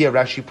 the idea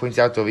Rashi points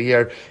out over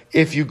here,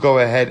 if you go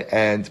ahead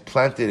and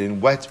plant it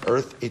in wet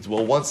earth, it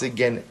will once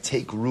again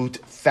take root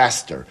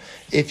faster.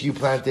 If you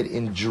plant it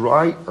in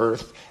dry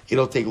earth,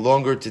 it'll take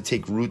longer to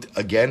take root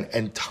again,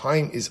 and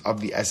time is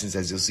of the essence,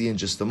 as you'll see in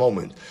just a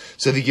moment.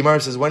 So the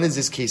Gemara says, when is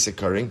this case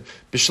occurring?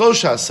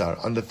 B'shlosh asar,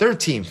 on the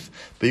 13th.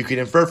 But you can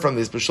infer from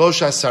this,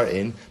 B'shlosh asar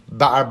in,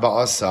 ba'ar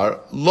ba'asar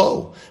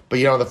lo.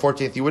 But on the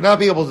 14th, you would not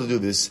be able to do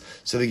this.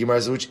 So the Gemara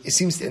says, which it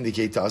seems to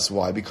indicate to us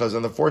why, because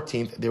on the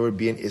 14th, there would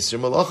be an Isser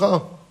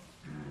Malacha.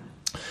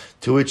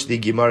 To which the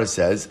Gemara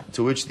says,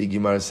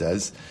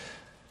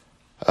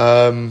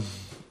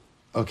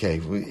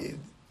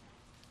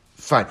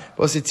 fine.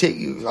 We'll say,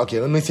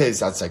 let me say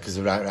this outside, because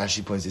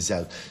Rashi points this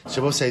out.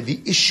 So we'll say,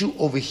 the issue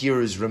over here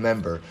is,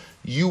 remember,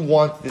 you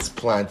want this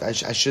plant, I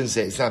shouldn't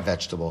say, it's not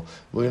vegetable.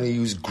 We're going to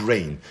use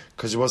grain.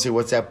 Because we'll say,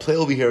 what's that play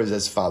over here is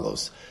as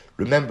follows.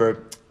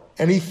 Remember,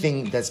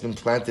 anything that's been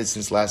planted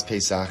since last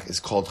Pesach is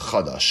called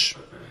chadash,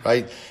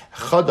 right?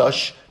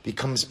 Chadash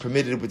becomes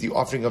permitted with the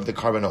offering of the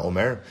Karban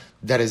HaOmer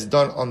that is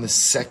done on the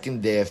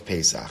second day of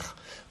Pesach.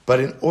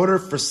 But in order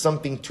for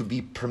something to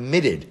be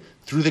permitted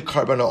through the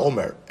Karban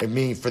HaOmer, I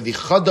mean for the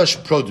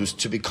Chadash produce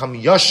to become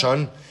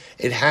Yashan,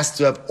 it has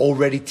to have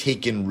already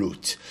taken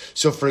root.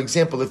 So for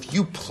example, if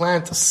you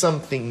plant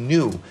something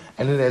new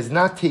and it has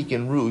not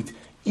taken root,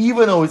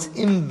 even though it's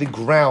in the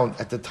ground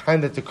at the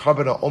time that the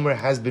Karban HaOmer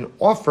has been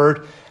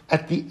offered,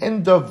 at the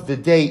end of the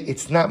day,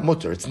 it's not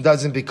mutter. It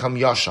doesn't become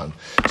yashan.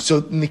 So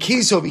in the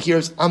case over here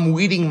is, I'm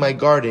weeding my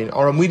garden,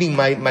 or I'm weeding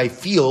my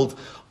field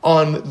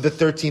on the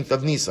 13th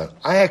of Nisan.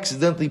 I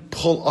accidentally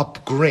pull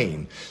up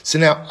grain. So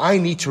now I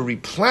need to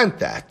replant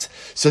that.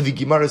 So the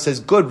Gemara says,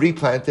 good,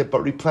 replant it,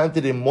 but replant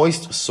it in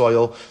moist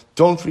soil.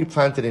 Don't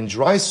replant it in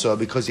dry soil,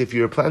 because if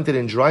you replant it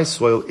in dry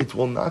soil, it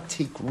will not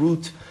take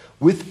root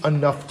with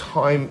enough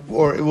time,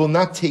 or it will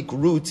not take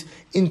root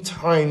in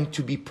time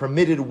to be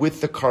permitted with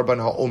the Karban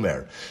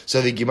HaOmer. So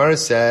the Gemara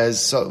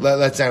says,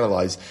 let's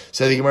analyze.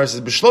 So the Gemara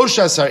says, B'shlosh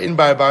asar in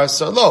bar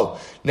asar lo.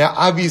 Now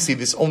obviously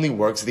this only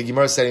works, the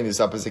Gemara is setting this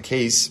up as a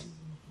case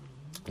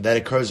that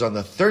occurs on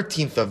the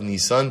 13th of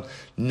Nisan,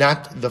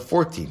 not the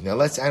 14th. Now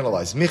let's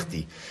analyze.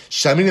 Michti.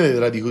 Shamini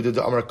Rabbi Yehuda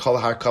da Amar kol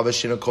har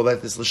kavashina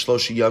koletes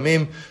l'shloshi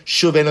yamim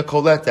shuvena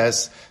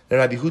koletes. Now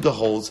Rabbi Yehuda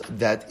holds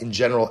that in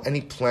general,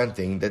 any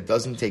planting that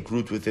doesn't take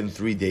root within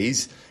 3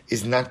 days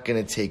is not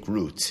going to take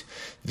root.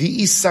 Now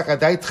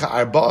Rabbi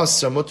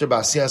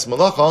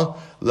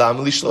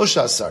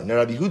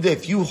Yehuda,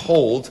 if you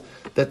hold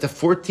that the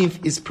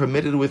 14th is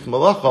permitted with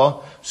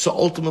malacha, so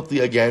ultimately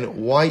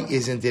again, why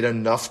isn't it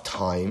enough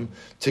time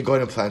to go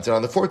and plant it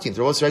on the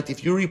 14th? Right?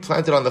 If you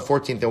replant it on the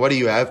 14th, then what do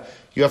you have?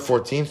 You have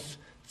 14th,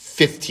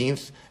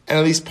 15th, and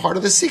at least part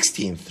of the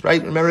 16th,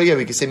 right? Remember again,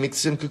 we can say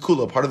Miktzas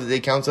Kekula, part of the day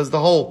counts as the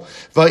whole.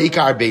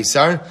 Va'ikar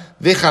Beisar,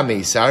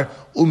 V'chamesar,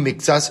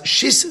 Umiktzas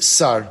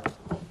Shissar.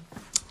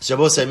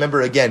 Shabbos, I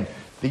remember again,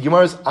 the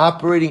Gemara is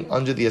operating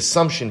under the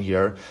assumption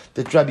here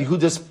that Rabbi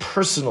Yehuda's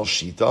personal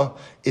shita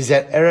is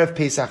that Erev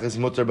Pesach is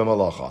mutar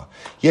b'malacha.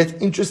 Yet,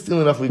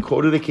 interestingly enough, we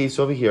quoted a case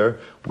over here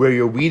where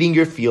you're weeding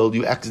your field,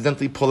 you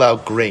accidentally pull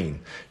out grain.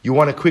 You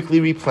want to quickly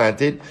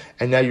replant it,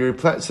 and now you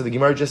replant. So the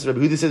Gemara just Rabbi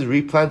Yehuda says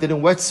replant it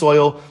in wet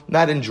soil,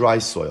 not in dry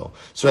soil,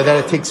 so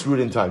that it takes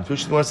root in time. To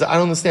which the Gemara says, I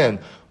don't understand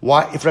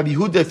why. If Rabbi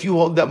Yehuda, if you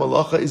hold that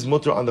malacha is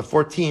mutar on the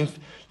 14th.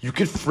 You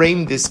could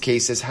frame this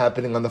case as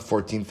happening on the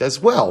 14th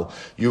as well.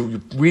 You're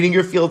weeding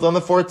your field on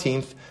the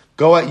 14th,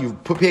 go out, you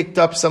picked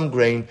up some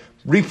grain,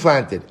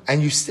 replant it,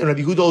 and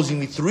Rabbi Yehuda owes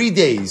you 3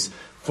 days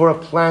for a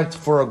plant,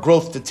 for a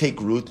growth to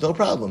take root, no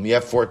problem. You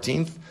have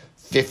 14th,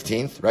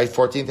 15th, right?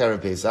 14th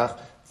Erev Pesach,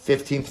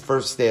 15th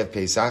first day of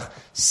Pesach,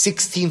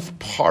 16th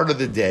part of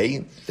the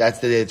day, that's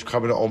the day that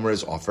Karban Omer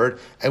is offered,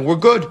 and we're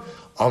good.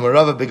 Amar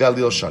Rava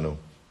begalil shanu.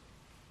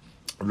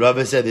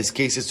 Rava said this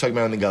case is talking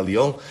about in the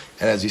Galil,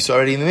 and as we saw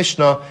already in the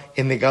Mishnah,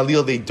 in the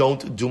Galil they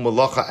don't do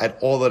malacha at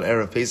all on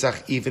Erev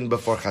Pesach, even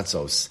before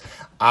Chatzos.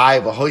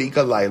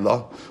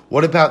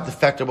 What about the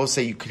fact that both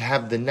say you could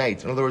have the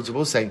night? In other words,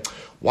 both say,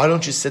 why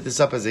don't you set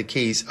this up as a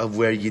case of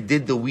where you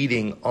did the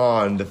weeding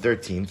on the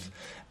 13th,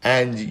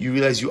 and you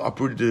realize you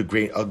uprooted a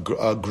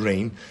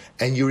grain,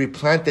 and you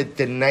replanted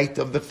the night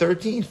of the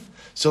 13th?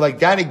 So like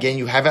that again,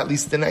 you have at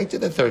least the night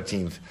of the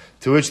 13th.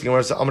 To which the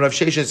Gemara says, Amar Rav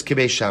Sheshes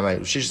kibei Shammai.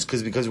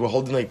 Sheshes because we're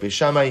holding like Beis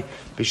Shammai.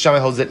 Beis Shammai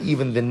holds that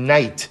even the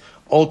night,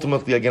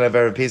 ultimately again, of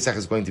Erev Pesach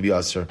is going to be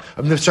Asr.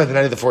 Sorry, the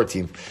night of the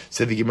 14th.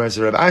 So the Gemara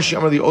says, Rav Ashi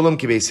Amar li Olam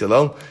kibei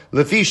Hillel.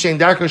 Lefi shein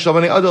darka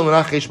shalvani adol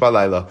menachesh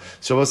balayla.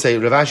 So we'll say,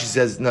 Rav Ashi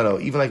says, no,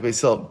 even like Beis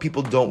Hillel,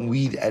 people don't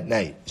weed at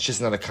night. It's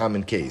just not a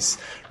common case.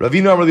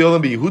 Ravina Amar li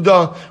Olam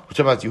Yehuda. We're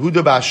talking about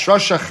Yehuda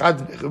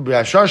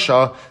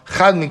ba'ashrasha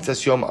chad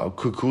miktas yom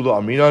kukula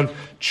amrinon.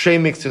 Trey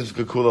miktas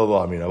kukula lo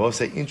amrinon. I will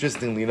say,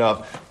 interestingly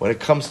enough, when it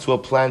comes to a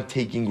plant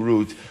taking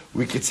root,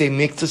 we could say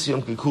miktas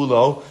yom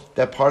kikulo,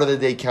 that part of the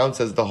day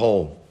counts as the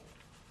whole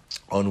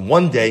on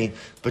one day,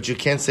 but you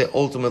can't say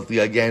ultimately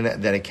again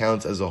that it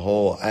counts as a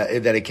whole,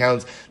 that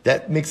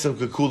miktas yom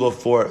kikulo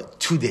for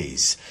 2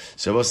 days.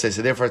 So we'll say,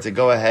 so therefore to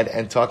go ahead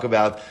and talk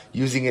about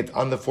using it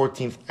on the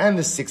 14th and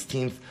the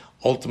 16th,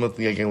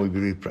 ultimately, again,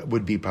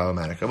 would be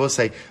problematic. I will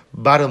say,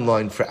 bottom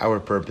line for our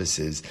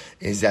purposes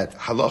is that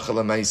halacha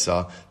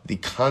l'maisa, the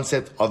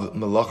concept of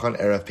malacha on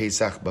Erev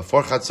Pesach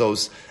before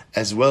Chatzos,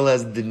 as well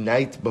as the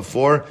night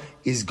before,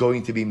 is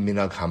going to be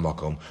minag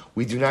hamakom.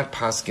 We do not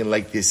paskin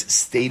like this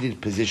stated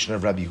position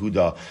of Rabbi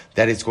Yehuda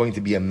that it's going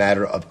to be a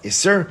matter of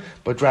Isser,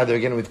 but rather,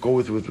 again, we go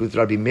with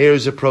Rabbi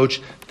Meir's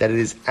approach that it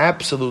is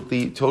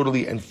absolutely,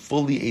 totally, and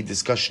fully a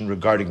discussion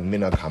regarding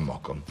minag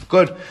hamakom.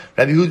 Good.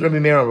 Rabbi Yehuda, Rabbi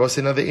Meir, we'll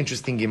say another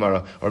interesting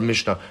Gemara or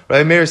Mishnah.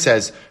 Rabbi Meir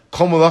says,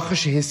 listen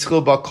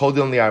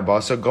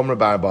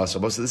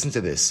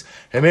to this.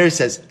 Rabbi Meir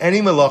says,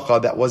 any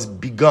malacha that was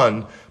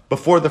begun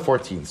before the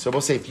 14th. So we'll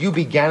say, if you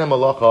began a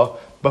malacha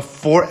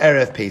before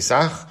Erev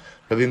Pesach,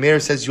 Rabbi Meir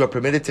says you are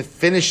permitted to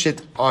finish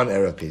it on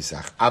Erev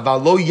Pesach. But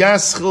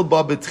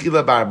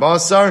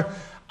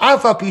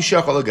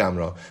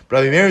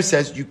Rabbi Meir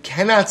says you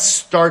cannot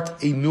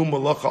start a new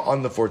malacha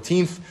on the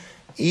 14th,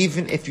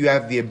 even if you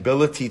have the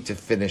ability to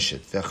finish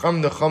it. The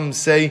Chum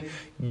say,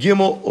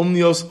 Gimel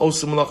umnios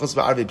osim malachas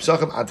va'arvei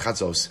psachim ad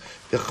chatzos.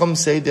 The Chum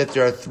say that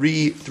there are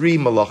three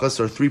malachas,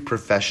 or three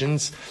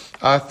professions,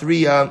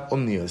 three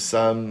umnios,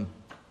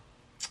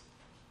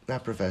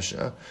 not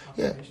profession,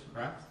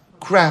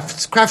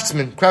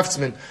 craftsmen,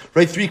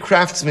 right? 3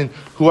 craftsmen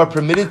who are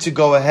permitted to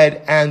go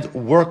ahead and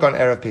work on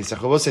Erev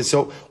Pesach. I will say,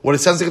 so what it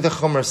sounds like the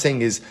Chum are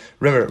saying is,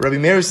 remember, Rabbi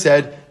Meir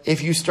said,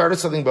 if you started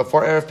something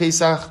before Erev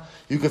Pesach,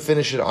 you can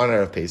finish it on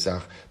Erev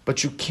Pesach.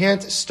 But you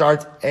can't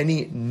start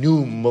any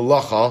new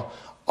malacha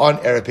on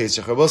Erev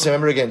Pesach. I will say,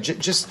 remember again,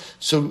 just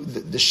so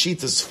the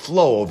sheet's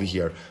flow over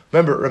here.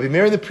 Remember, Rabbi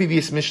Meir in the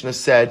previous Mishnah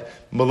said,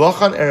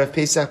 malacha on Erev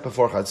Pesach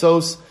before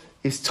Chatzos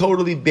is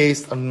totally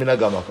based on minhag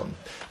hamakom.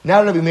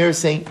 Now Rabbi Meir is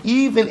saying,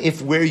 even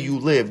if where you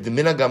live, the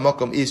minhag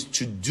hamakom is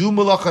to do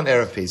malacha on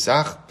Erev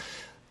Pesach,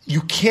 you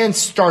can't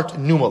start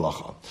new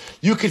malacha.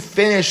 You could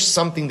finish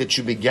something that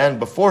you began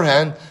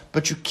beforehand,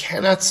 but you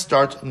cannot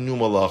start new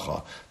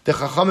malacha. The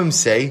Chachamim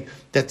say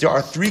that there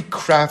are 3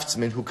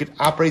 craftsmen who could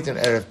operate on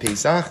Erev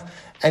Pesach,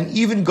 and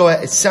even go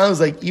ahead, it sounds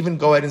like even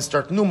go ahead and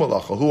start new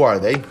malacha. Who are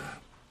they?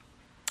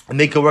 And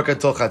they can work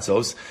until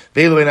Chatzos.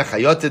 Veiloin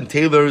achayotin,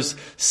 tailors,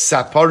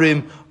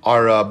 saparim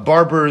are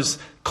barbers,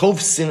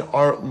 kovsin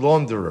are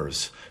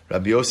launderers.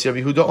 Rabbi Yossi,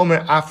 Rabbi Yehuda,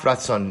 Omer,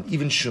 afratson,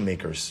 even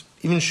shoemakers.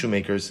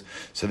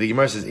 So the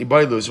Gemara says,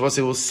 Ibailu, so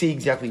we'll see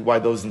exactly why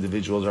those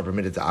individuals are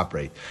permitted to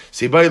operate.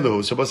 So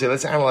Ibailu, so we'll say,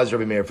 let's analyze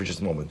Rabbi Meir for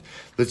just a moment.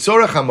 So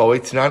we'll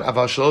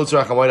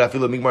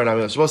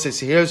say,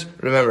 so here's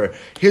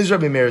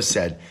Rabbi Meir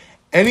said,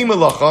 any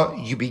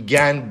malacha you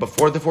began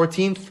before the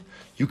 14th,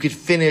 you could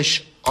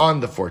finish on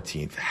the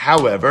 14th.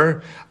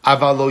 However,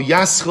 avalo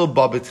yaschil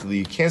ba b'tchila,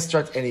 you can't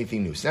start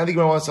anything new. So now the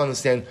Gemara wants to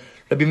understand,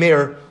 Rabbi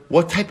Meir,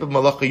 what type of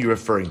malacha are you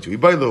referring to?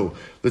 Ibaylo,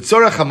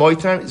 l'tzorach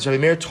hamoitan, is Rabbi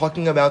Meir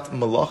talking about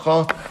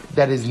malacha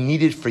that is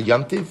needed for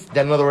Yom Tiv?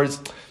 That in other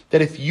words,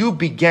 that if you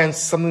began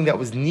something that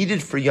was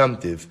needed for Yom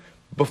Tiv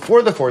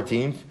before the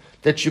 14th,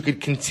 that you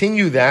could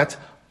continue that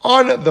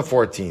on the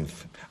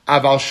 14th.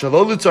 Aval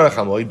shalol l'tzorach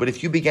hamoid, but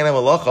if you began a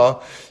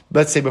malacha,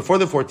 let's say before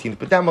the 14th,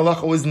 but that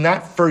malacha was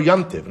not for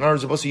Yom Tiv. In other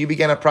words, suppose you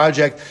began a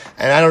project,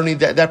 and I don't need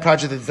that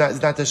project is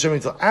not to serve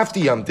until after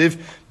Yom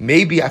Tiv,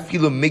 maybe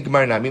afilu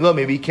migmar namilo,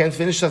 maybe you can't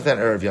finish that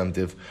Erev Yom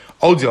Tiv.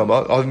 Or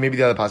maybe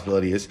the other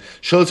possibility is,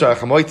 shol l'tzorach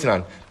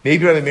hamoid,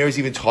 maybe Rabbi Meir is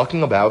even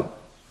talking about,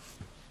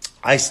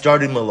 I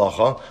started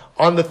malacha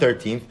on the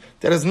 13th,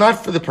 that is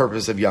not for the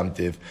purpose of Yom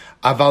Tiv.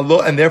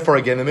 Avalo, and therefore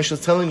again, the Mishnah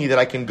is telling me that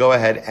I can go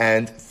ahead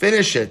and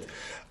finish it.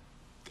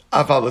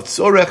 But if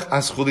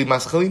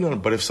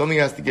something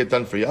has to get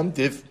done for Yom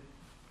Tiv,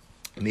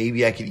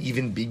 maybe I could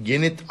even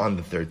begin it on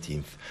the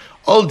 13th.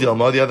 Ol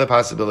Dilma, the other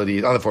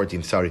possibility, on the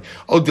 14th, sorry.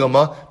 Ol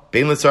Dilma,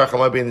 Bein L'Tzorach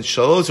HaMoed, Bein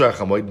Shelo L'Tzorach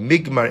HaMoed,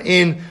 Migmar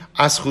in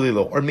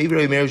Aschulilo. Or maybe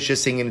Rabbi Meir is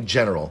just saying in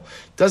general.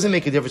 Doesn't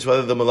make a difference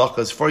whether the malacha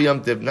is for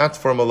Yom Tiv, not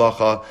for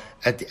malacha,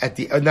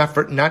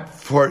 not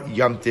for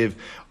Yom Tiv.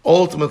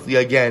 Ultimately,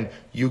 again,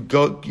 you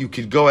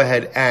could go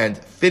ahead and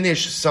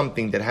finish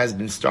something that has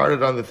been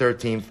started on the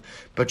 13th,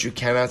 but you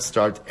cannot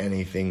start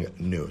anything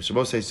new. So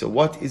both say, so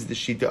what is the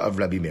shita of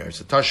Rabbi Meir?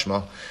 So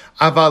Tashma,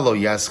 avalo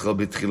yaschel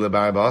b'tchila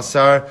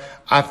b'arba'asar,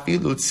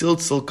 afilu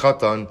tziltzil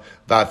katan,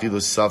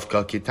 v'afilu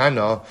safka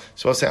kitana.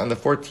 So I'll say on the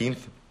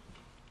 14th,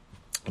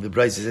 the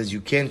Brisa says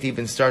you can't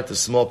even start a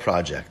small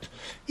project.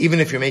 Even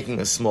if you're making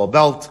a small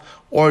belt,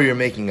 or you're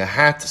making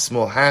a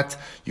small hat,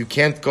 you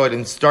can't go ahead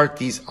and start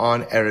these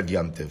on Erev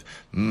Yom Tiv.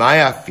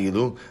 Maya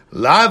afilu,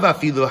 lav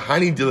afilu,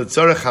 hani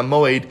diletzorech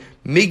hamoed,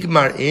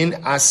 migmar in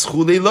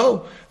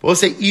aschulelo. We'll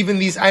say even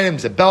these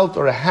items, a belt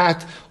or a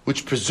hat,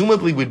 which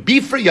presumably would be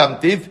for Yom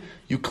Tiv,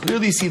 you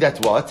clearly see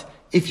that what?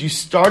 If you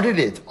started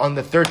it on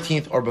the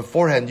 13th or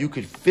beforehand, you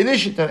could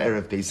finish it on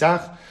Erev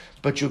Pesach,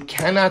 but you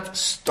cannot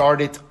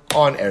start it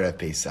on Erev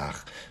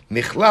Pesach.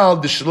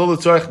 Michlal d'shalol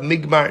l'tzorech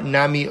migmar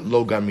nami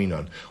lo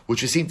garminon,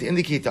 which would seem to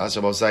indicate to us,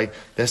 Rabbi,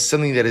 that's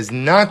something that is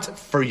not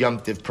for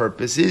Yom Tiv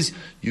purposes.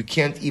 You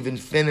can't even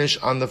finish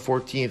on the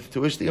 14th.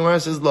 To which the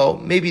Gemara says, lo,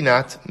 maybe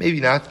not.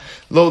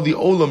 Lo the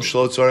olam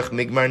shlo tzorech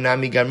migmar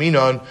nami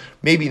garminon.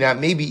 Maybe not.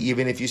 Maybe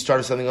even if you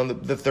started something on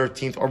the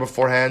 13th or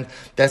beforehand,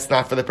 that's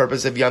not for the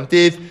purpose of Yom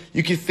Tiv.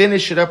 You can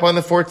finish it up on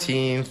the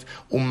 14th.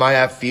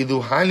 Umaya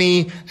filu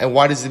hani. And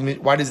why does the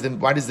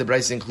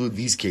Brisa include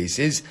these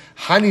cases?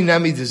 Hani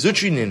nami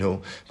dezutrinin.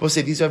 People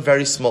say these are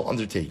very small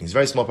undertakings,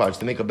 very small projects.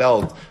 To make a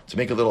belt, to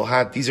make a little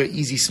hat, these are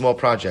easy, small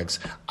projects.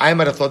 I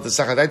might have thought the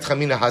Sachadait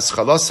Chamina has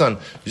chalasan,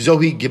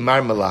 zohi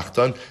gemar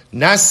melachton,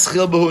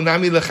 naschil behu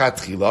nami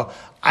lechatchila.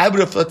 I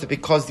would have thought that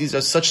because these are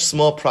such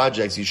small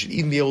projects, you should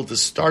even be able to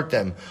start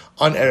them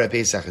on Erev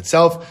Pesach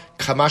itself.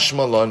 Kamash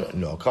malon,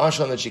 no. Kamash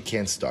malon that you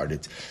can't start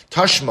it.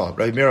 Tashma,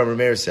 Rabbi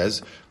Meir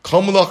says,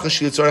 Kol malacha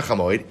shilitzorech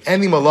hamoed,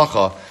 any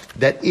malacha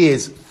that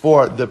is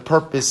for the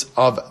purpose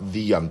of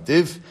the Yom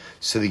Tiv.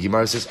 So the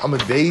Gemara says,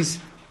 Amud Beis,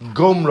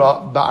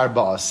 Gomra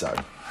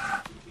ba'arba'asar.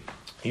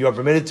 You are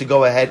permitted to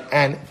go ahead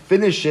and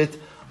finish it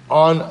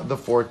on the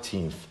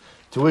 14th.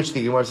 To which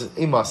the Gemara says,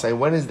 Imasai,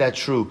 when is that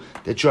true?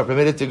 That you are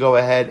permitted to go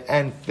ahead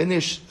and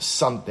finish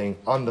something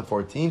on the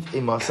 14th?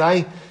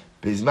 Imasai,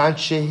 Bizman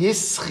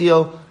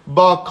shehischil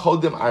ba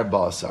kodem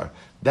arba'asar.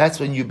 That's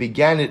when you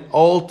began it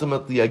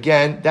ultimately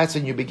again. That's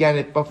when you began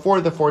it before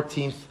the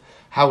 14th.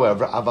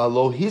 However,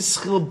 avalo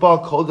hischil ba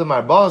kodem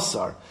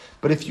arba'asar.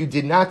 But if you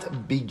did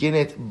not begin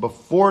it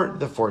before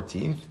the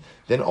 14th,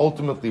 then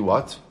ultimately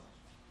what?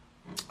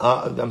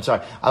 I'm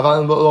sorry.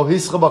 Avalo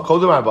hischil ba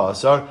kodem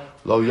arba'asar.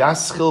 Lo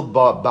yaschil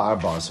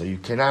ba'arba'asar. You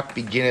cannot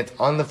begin it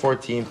on the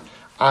 14th.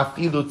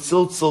 Afilu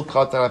tziltzil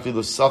katan,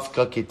 afilu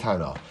safka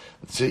ketana.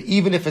 So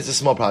even if it's a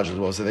small project,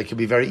 well, so they can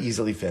be very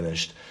easily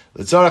finished.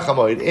 L'tzorech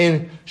hamoed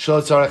in, shel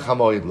l'tzorech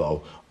hamoed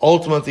lo.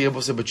 Ultimately,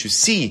 but you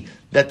see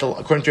that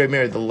according to Rabbi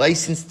Meir, the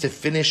license to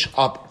finish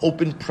up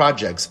open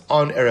projects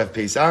on Erev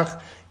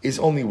Pesach is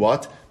only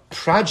what?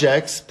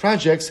 Projects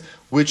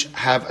which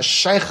have a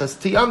shaychas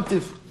to Yom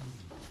Tiv.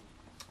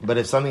 But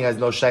if something has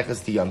no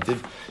shaychas to Yom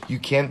Tiv, you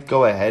can't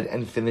go ahead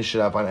and finish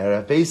it up on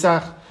Erev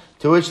Pesach.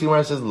 To which the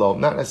Gemara says, lo,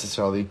 not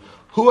necessarily.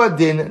 Hu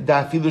adin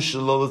da'afilu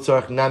shelo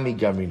l'tzorech nami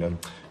garminon.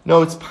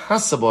 No, it's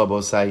possible,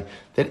 Abosai,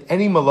 that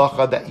any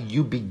malacha that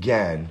you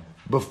began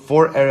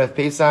before Erev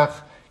Pesach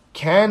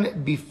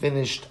can be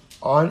finished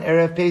on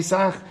Erev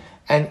Pesach,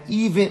 and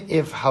even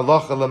if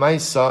halacha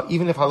l'maisa,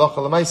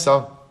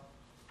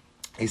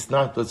 it's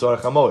not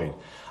l'tzorech hamoed.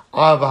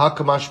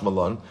 V'hakamash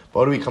malon.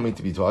 What are we coming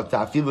to be taught?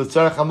 Ta'afil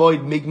l'tzorech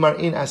hamoed migmar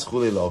in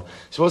aschulelo.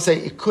 So we'll say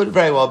it could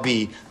very well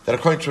be that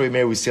according to Rabbi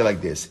Meir we say like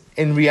this.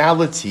 In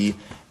reality,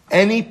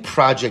 any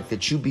project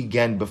that you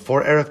began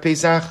before Erev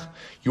Pesach,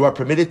 you are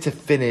permitted to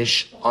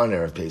finish on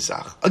Erev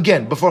Pesach.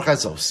 Again, before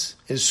Chatzos.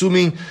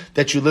 Assuming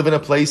that you live in a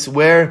place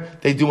where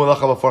they do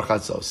Malacha before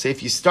Chatzos. Say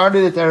if you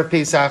started at Erev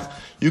Pesach,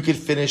 you could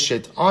finish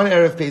it on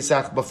Erev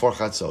Pesach before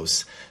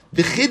Chatzos.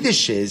 The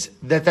Chiddush is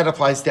that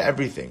applies to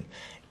everything.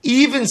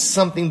 Even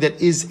something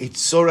that is a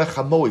Tzorech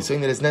HaMoed,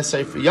 something that is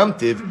necessary for Yom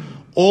Tiv,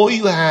 all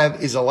you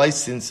have is a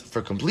license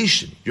for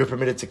completion. You're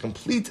permitted to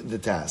complete the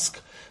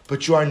task,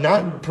 but you are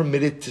not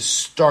permitted to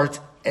start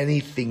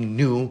anything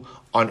new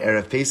on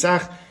Erev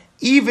Pesach,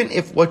 even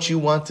if what you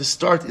want to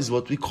start is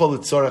what we call it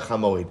Tzorech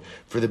HaMoed,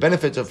 for the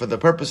benefit or for the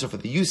purpose or for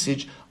the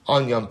usage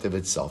on Yom Tov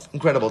itself.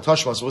 Incredible.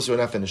 Tashma, so we're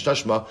not finished.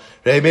 Tashma,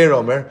 Rei Meir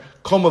Omer,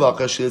 Kol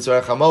Malachah Shel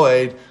Tzorech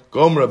HaMoed,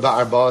 Gomra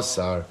Ba'ar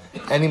Ba'asar.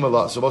 Any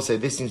Malachah, so we'll say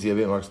this seems to be a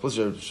bit more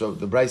explicit. So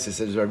the Brisa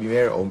says,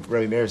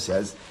 Rabbi Meir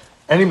says,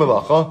 any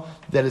Malacha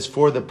that is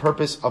for the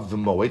purpose of the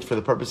Moed, for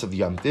the purpose of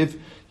Yom Tiv,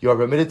 you are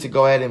permitted to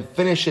go ahead and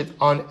finish it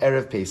on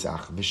Erev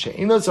Pesach.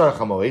 V'she'ino Tzorech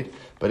HaMoed,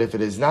 but if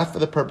it is not for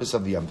the purpose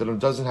of the Yom Tiv, it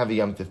doesn't have a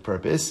Yom Tiv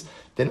purpose,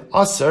 then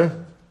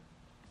Asr,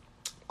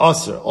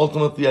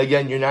 ultimately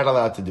again, you're not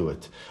allowed to do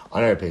it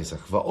on Erev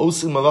Pesach.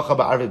 Va'osin Malacha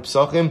ba'arvei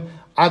Psachim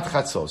ad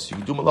Chatzos. You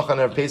can do Malacha on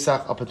Erev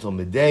Pesach up until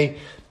midday,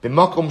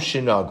 b'makom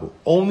shenagu,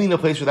 only in a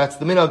place where that's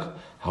the minhag.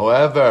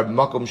 However,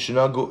 makom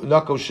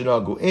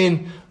shenagu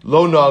in,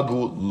 lo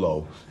nagu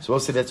lo. So we'll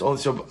say that's only,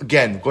 so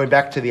again, going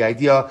back to the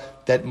idea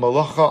that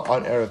malacha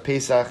on Erev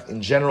Pesach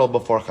in general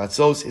before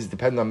Chatzos is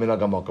dependent on minhag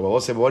HaMakom. But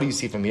we'll say, but what do you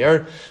see from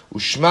here?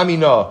 Ushma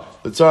mina,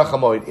 l'tzorach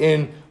HaMoed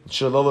in,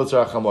 shelo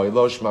l'tzorach HaMoed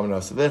lo, shma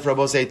mina. So therefore,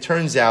 we'll say, it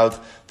turns out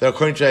that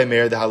according to Rabbi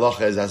Meir, the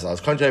halacha is as follows.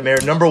 According to Rabbi Meir,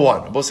 number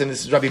one, we'll say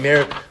this is Rabbi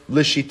Meir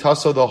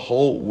l'shitaso the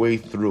whole way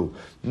through.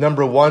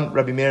 Number one,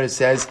 Rabbi Meir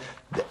says,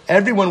 that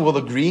everyone will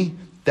agree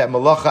that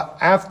malacha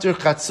after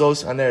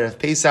Chatzos on Erev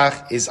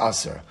Pesach is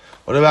Asr.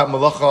 What about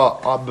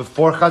malacha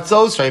before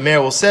Chatzos? Rabbi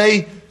Meir will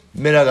say,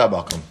 minhag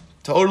HaMakom.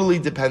 Totally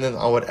dependent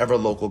on whatever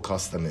local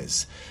custom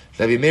is.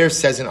 Rabbi Meir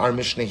says in our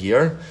Mishnah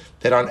here,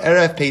 that on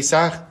Erev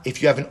Pesach,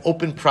 if you have an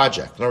open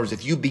project, in other words,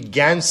 if you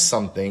began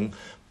something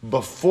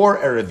before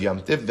Erev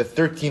Yom Tiv, the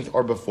 13th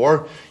or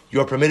before, you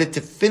are permitted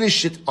to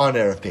finish it on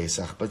Erev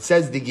Pesach. But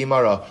says the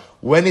Gemara,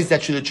 when is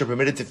that true that you're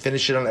permitted to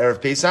finish it on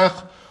Erev Pesach?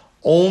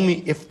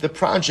 Only if the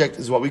project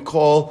is what we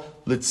call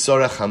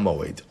L'tzorech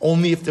HaMoed.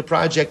 Only if the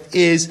project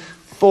is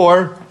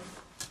for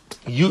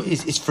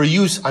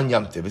use on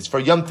Yom Tiv. It's for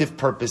Yom Tiv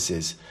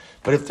purposes.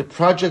 But if the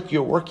project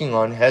you're working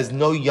on has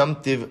no Yom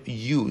Tiv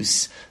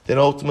use, then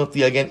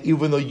ultimately, again,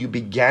 even though you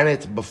began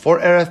it before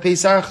Erev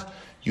Pesach,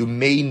 you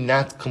may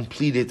not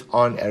complete it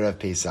on Erev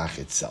Pesach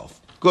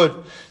itself. Good.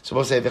 So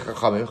we'll say the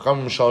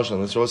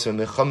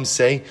Chacham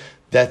say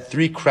that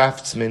 3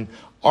 craftsmen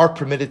are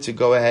permitted to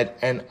go ahead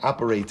and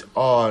operate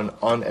on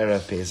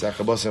Erev Pesach.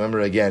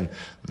 Remember again,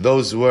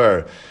 those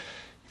were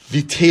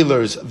the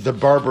tailors, the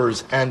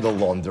barbers, and the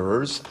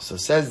launderers. So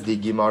says the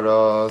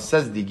Gemara,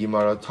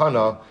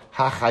 Tana,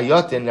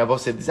 HaChayotin. Now,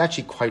 this is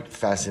actually quite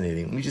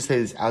fascinating. Let me just say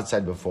this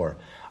outside before.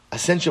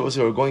 Essentially, what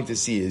we're going to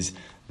see is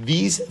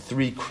these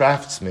 3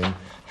 craftsmen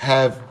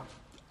have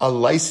a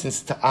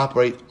license to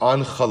operate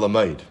on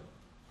Chalamayid.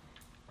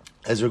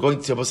 As we're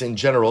going to say in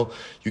general,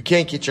 you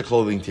can't get your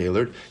clothing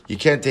tailored, you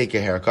can't take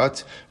a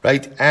haircut,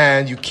 right?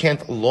 And you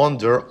can't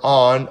launder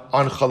on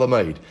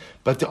Chalamayid.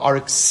 But there are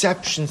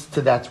exceptions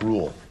to that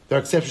rule.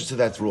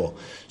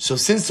 So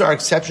since there are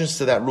exceptions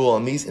to that rule,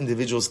 and these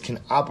individuals can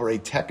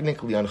operate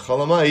technically on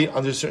Chalamayid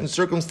under certain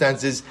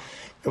circumstances,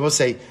 it will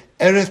say,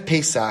 Erev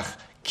Pesach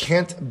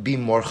can't be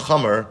more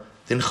chamer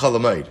than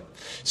Chalamayid.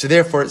 So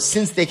therefore,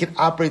 since they can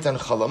operate on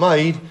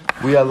Chalamayid,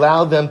 we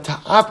allow them to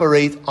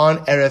operate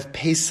on Erev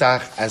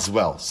Pesach as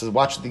well. So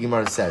watch what the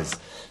Gemara says.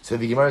 So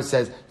the Gemara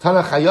says,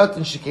 Tana Chayot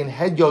and Shekin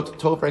Hedyot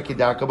Tofer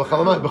Kedarka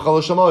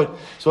B'Chol Shamoid.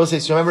 So we'll say,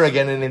 so remember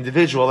again, an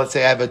individual, let's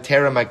say I have a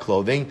tear in my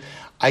clothing,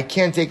 I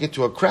can't take it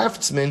to a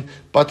craftsman,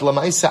 but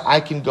Lamaisa, I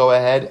can go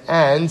ahead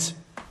and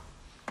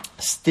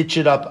stitch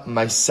it up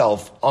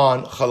myself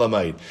on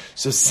Chalamayid.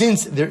 So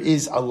since there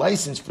is a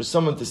license for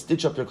someone to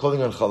stitch up their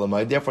clothing on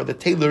Chalamayid, therefore the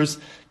tailors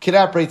can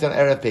operate on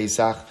Erev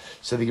Pesach.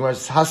 So the Gemara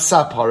says,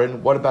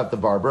 Hasaparin, what about the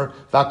barber?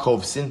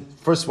 Vakovsin,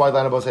 first wide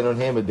line about on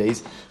Hamid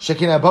days.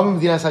 Listen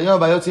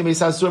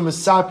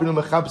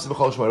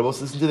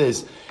to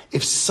this.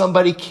 If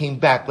somebody came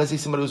back, let's say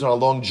somebody was on a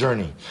long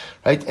journey,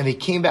 right, and they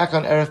came back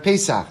on Erev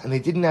Pesach, and they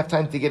didn't have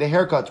time to get a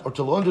haircut, or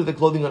to launder the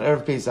clothing on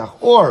Erev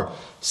Pesach, or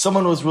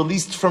someone was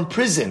released from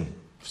prison,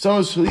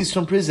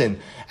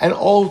 and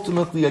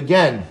ultimately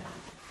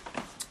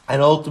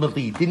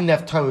he didn't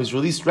have time, he was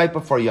released right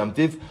before Yom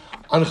Tiv,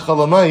 on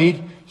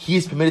Chalamayid, he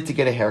is permitted to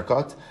get a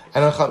haircut.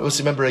 And let's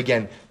remember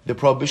again, the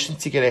prohibition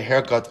to get a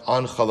haircut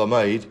on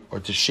Chalamayid, or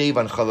to shave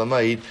on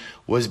Chalamayid,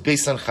 was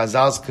based on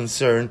Chazal's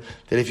concern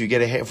that if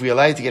we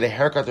allow you to get a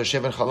haircut or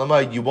shave on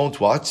Chalamayid, you won't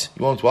what?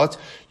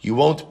 You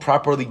won't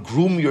properly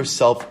groom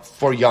yourself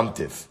for Yom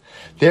Tiv.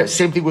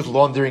 Same thing with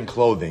laundering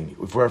clothing.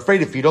 If we're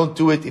afraid if you don't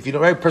do it,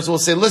 right, person will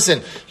say, listen,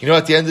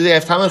 at the end of the day I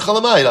have time on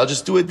Chalamayid, I'll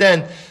just do it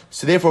then.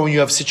 So therefore, when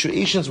you have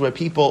situations where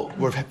people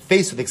were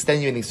faced with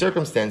extenuating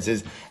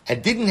circumstances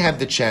and didn't have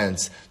the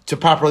chance to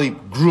properly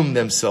groom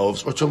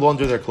themselves or to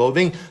launder their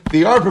clothing,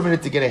 they are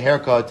permitted to get a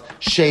haircut,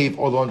 shave,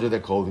 or launder their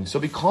clothing. So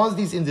because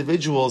these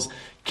individuals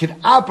can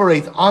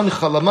operate on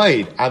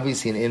Chalamayid,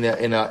 obviously in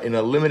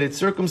a limited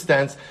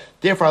circumstance,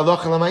 therefore Allah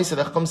Chalamayid,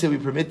 the Chacham say we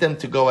permit them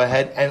to go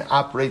ahead and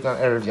operate on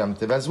Erev Yom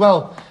Tov as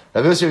well.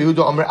 Rabbi Yosef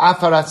Yehuda Omer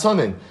Afarat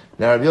Sonin.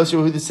 Now Rabbi Yosef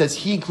Yehuda says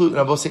he included,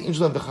 Rabbi Yosef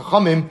Yehuda, the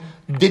Chachamim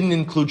didn't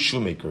include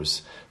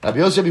shoemakers. Rabbi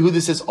Yosef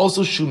Yehuda says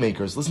also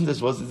shoemakers. Listen to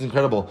this, it's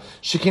incredible.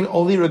 Shekin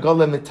oli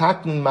regala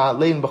metaknin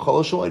ma'alein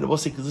b'chol shoy. Rabbi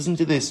Yosef, listen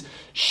to this.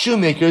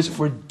 Shoemakers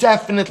were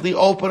definitely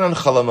open on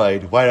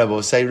Chalamayid. Why, Rabbi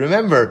Yosef?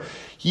 Remember,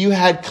 you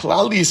had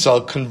Klal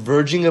Yisrael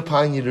converging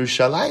upon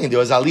Yerushalayim. There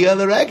was Aliyah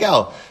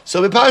L'Regel.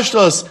 So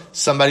b'pashtos,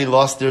 somebody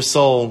lost their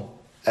soul.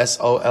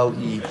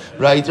 S-O-L-E.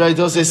 Right?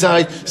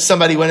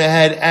 Somebody went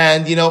ahead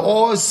and,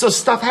 so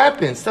stuff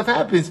happens.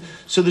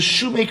 So the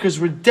shoemakers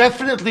were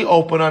definitely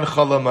open on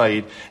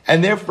Chalamayid.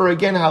 And therefore,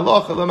 again,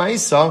 halacha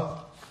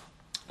l'maisa,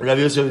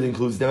 Rabbi Yosef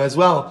includes them as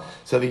well.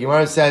 So the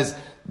Gemara says,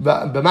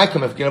 why don't the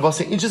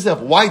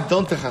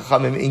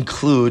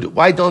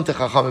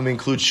Chachamim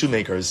include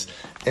shoemakers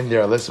in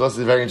their list? Well, this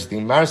is very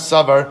interesting. Mar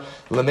Savar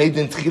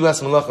Lameidin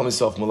Tchilas Malacha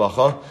Misof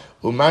Malacha.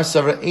 Umar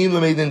Savar Ein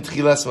Lameidin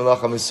Tchilas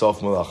Malacha Misof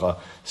Malacha.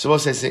 So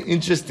what I say,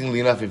 interestingly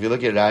enough, if you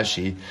look at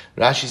Rashi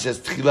says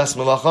Tchilas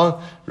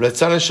Malacha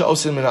Ratzana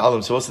Sha'osin Min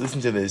Ha'alam. So also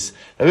listen to this.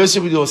 Rabbi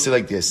Yosef will say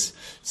like this: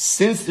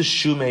 since the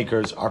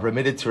shoemakers are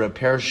permitted to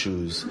repair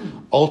shoes,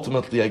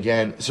 ultimately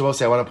again, so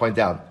also I want to point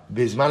out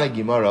Bizmana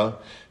Gemara,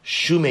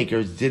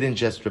 shoemakers didn't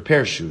just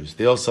repair shoes.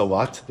 They also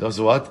what?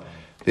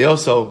 They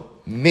also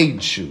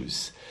made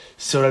shoes.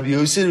 So Rabbi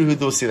Yosef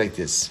will say like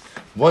this: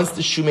 once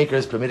the shoemaker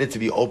is permitted to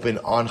be open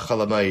on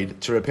Chalamayid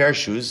to repair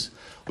shoes,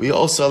 we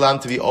also allow him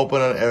to be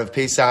open on Erev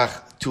Pesach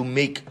to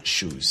make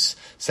shoes.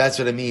 So that's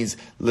what it means.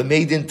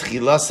 Lemeidin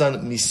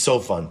tchilasan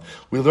misofan.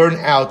 We learn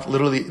out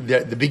literally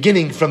the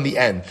beginning from the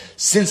end.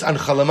 Since on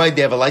Chalamayid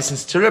they have a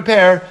license to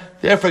repair,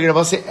 therefore, again,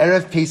 I'll say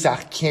Erev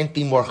Pesach can't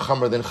be more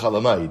chamer than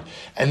Chalamayid.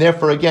 And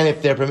therefore, again,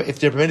 if they're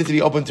permitted to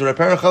be open to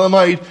repair on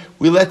Chalamayid,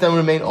 we let them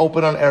remain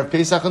open on Erev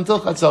Pesach until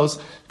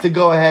Chatzos to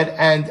go ahead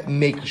and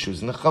make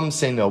shoes. And the Chum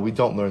say no, we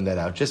don't learn that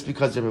out. Just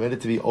because they're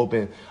permitted to be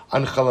open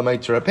on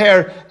Chalamayid to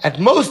repair, at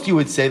most you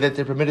would say that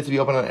they're permitted to be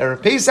open on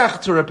Erev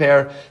Pesach to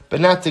repair, but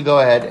not to go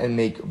ahead and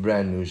make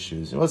brand new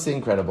shoes. And what's the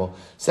incredible?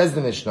 Says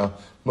the Mishnah,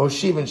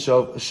 Moshiv and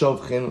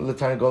Shovchin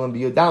l'Tarna Golan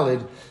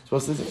b'Yodalid. So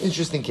it's an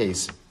interesting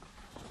case.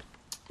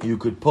 You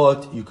could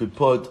put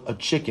a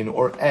chicken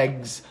or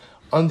eggs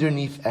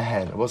underneath a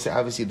hen. I will say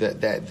obviously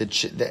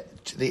the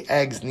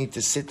eggs need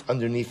to sit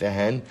underneath a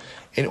hen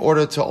in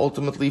order to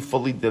ultimately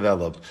fully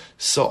develop.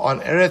 So on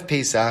Erev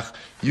Pesach,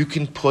 you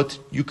could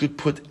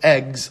put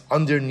eggs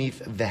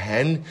underneath the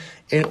hen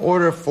in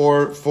order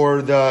for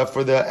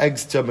the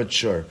eggs to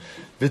mature.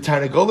 The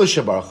Tarnagola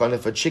Shabarchan,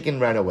 if a chicken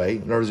ran away,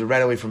 in other words, it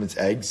ran away from its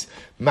eggs,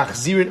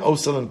 Machzirin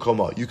Osal and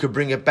Koma, you could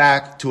bring it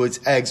back to its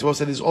eggs. We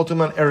also said this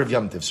ultimate Erev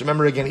Yom Tov. So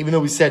remember again, even though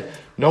we said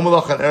no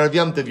malach on Erev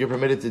Yom Tov, you're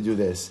permitted to do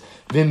this.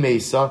 Vim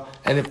Mesa,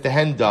 and if the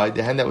hen died,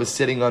 the hen that was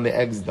sitting on the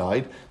eggs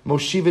died,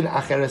 Moshivin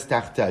Acheres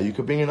Tachta, you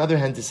could bring another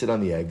hen to sit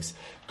on the eggs.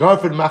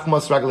 Garford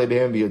Machmas Ragle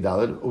Behem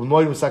Biyodalad,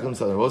 Umoidim Sakim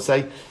Salim. We'll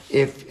say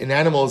if an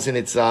animal is in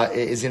its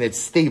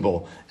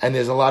stable and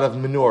there's a lot of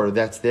manure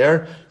that's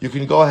there, you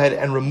can go ahead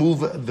and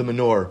remove the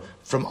manure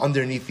from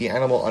underneath the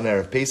animal on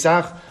Erev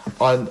Pesach.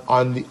 On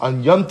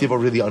Yom Tov, or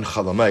really on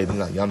Chalamayid,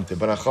 not Yom Tov,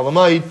 but on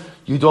Chalamayid,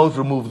 you don't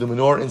remove the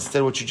manure.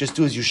 Instead, what you just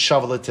do is you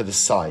shovel it to the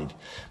side.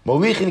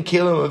 Molichin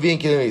Kelim Avin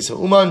Kelim So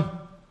Uman.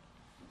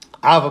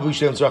 I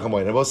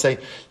will say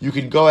you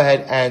can go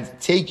ahead and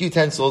take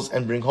utensils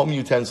and bring home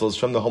utensils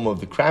from the home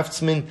of the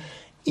craftsman,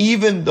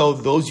 even though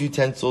those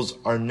utensils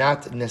are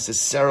not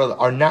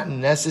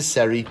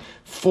necessary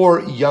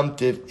for Yom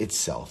Tov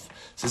itself.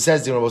 So it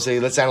says, we'll say,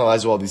 let's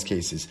analyze all these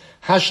cases.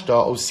 Hashta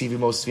osivi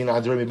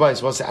mosvina adorim.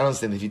 So we'll say, I don't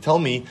understand. If you tell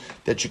me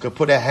that you could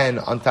put a hen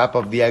on top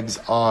of the eggs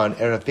on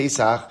Erev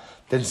Pesach,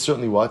 then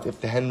certainly what? If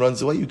the hen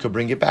runs away, you could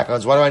bring it back.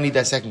 So why do I need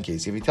that second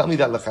case? If you tell me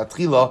that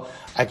lechatchila,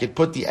 I could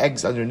put the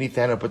eggs underneath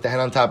the hen or put the hen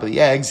on top of the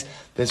eggs,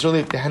 then certainly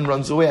if the hen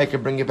runs away, I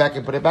could bring it back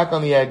and put it back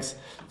on the eggs.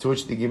 To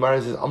which the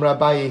Gemara says, Amar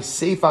Abaye,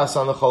 seifas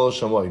on the cholol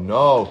shamoy.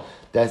 No,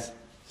 that's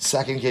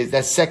second case.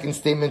 That second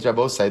statement,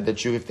 Rabbi said,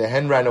 that if the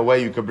hen ran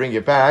away, you could bring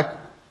it back,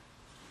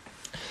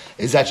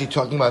 is actually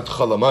talking about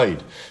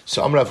Chalamayid.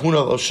 So Amar Rav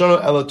Huna,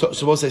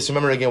 so we'll say, so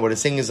remember again, what it's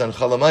saying is on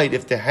Chalamayid,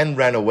 if the hen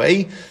ran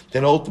away,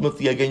 then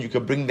ultimately again, you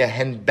could bring the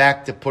hen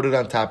back to put it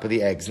on top of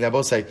the eggs. And I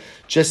will say,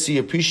 just so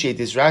you appreciate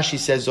this, Rashi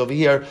says over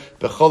here,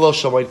 B'cholo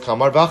shamoid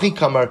kamar, v'achi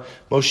kamar,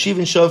 Moshiv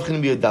and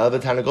Shovchin b'yodal,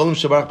 v'tanagolim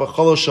shabarach,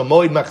 B'cholo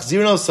shamoid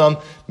machzirin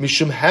osam,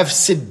 mishum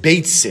hefsid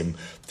beitzim.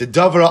 The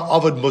davra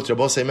avad mutter.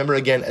 Both say, remember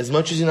again, as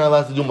much as you're not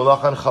allowed to do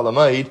malacha and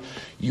chalamayid,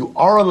 you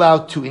are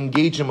allowed to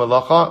engage in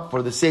malacha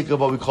for the sake of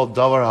what we call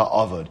davar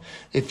ha'avad.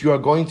 If you are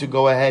going to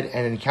go ahead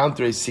and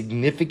encounter a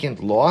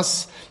significant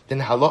loss,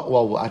 then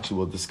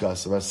we'll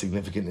discuss about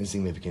significant and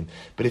insignificant.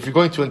 But if you're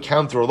going to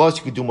encounter a loss,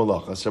 you could do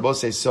malacha. So Rabbi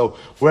says, so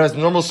whereas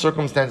normal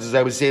circumstances,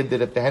 I would say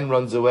that if the hen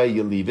runs away,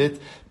 you leave it.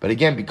 But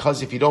again,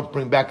 because if you don't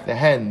bring back the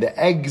hen, the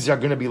eggs are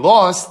going to be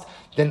lost,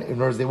 then in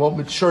other words, they won't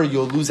mature,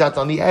 you'll lose out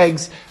on the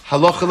eggs.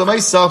 Halacha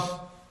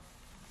l'maisa,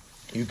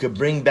 you could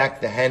bring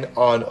back the hen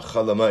on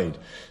chalamayid.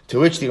 To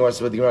which the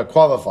Gemara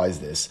qualifies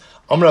this.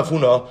 Amar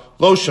Afuna,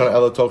 lo shana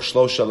ela tok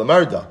shlosha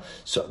lemarda.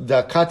 So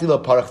the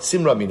katila parach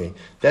tzimra mine.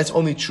 That's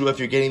only true if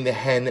you're getting the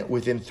hen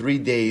within 3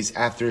 days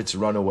after it's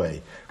run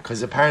away.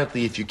 Because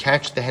apparently, if you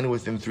catch the hen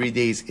within 3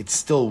 days, it's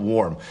still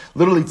warm.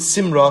 Literally,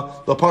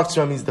 tzimra, lo parach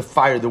tzimra means the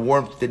fire, the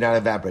warmth did not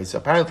evaporate. So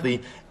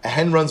apparently, a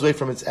hen runs away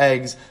from its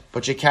eggs,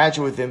 but you catch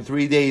it within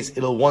 3 days,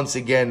 it'll once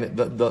again,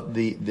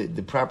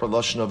 the proper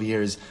lashon over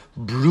here is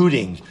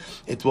brooding.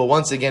 It will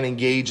once again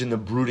engage in the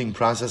brooding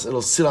process.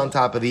 It'll sit on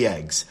top of the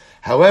eggs.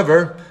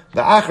 However,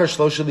 the achar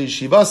shlosha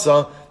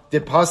shivasa de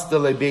pasta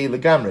lebei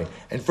legamre.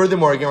 And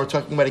furthermore, again, we're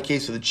talking about a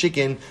case where the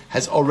chicken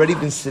has already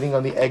been sitting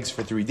on the eggs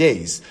for 3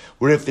 days.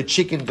 Where if the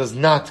chicken does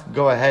not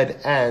go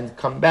ahead and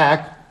come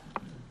back,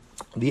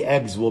 the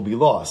eggs will be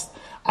lost.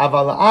 But if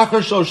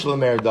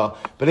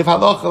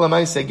halacha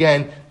l'maisa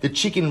again, the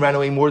chicken ran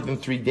away more than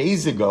 3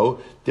 days ago,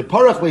 the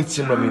parach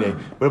leitzimra mine.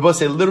 But Rabbi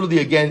say literally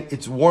again,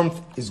 its warmth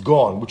is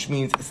gone, which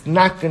means it's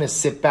not going to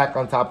sit back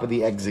on top of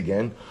the eggs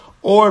again.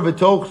 Or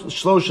v'toch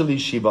shlosha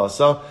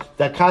shivasa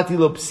dakati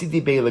lo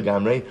psiti bei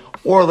legamre.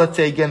 Or let's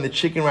say again, the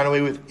chicken ran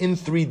away within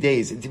 3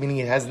 days, meaning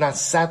it has not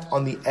sat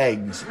on the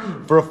eggs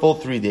for a full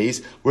 3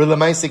 days. Where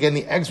l'maisa again,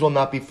 the eggs will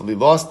not be fully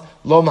lost.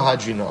 Lo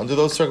mahadrina. Under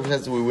those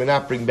circumstances, we will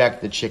not bring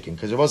back the chicken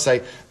because Rabbi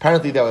say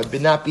apparently that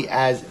would not be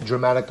as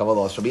dramatic of a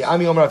loss. Rabbi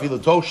Ami Omer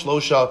afilu toch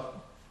shlosha.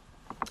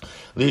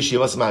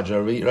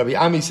 Rabbi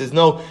Ami says,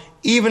 no,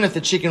 even if the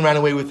chicken ran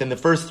away within the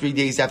first 3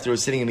 days after it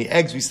was sitting in the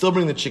eggs, we still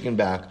bring the chicken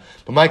back.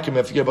 But my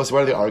community, what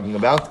are they arguing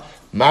about?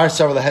 Mar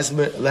savar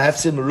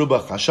lehefsid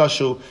meruba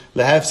chashashu,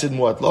 lehefsid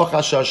muat lo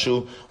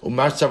chashashu,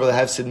 umar savar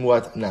lehefsid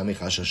muat nami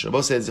chashashu.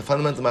 Rabbi says the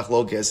fundamental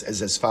machlokes is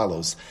as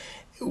follows.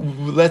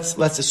 Let's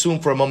assume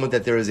for a moment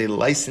that there is a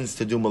license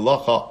to do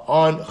malacha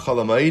on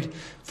chalamayid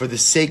for the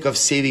sake of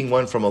saving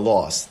one from a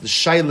loss. The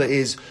shaila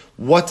is,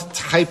 what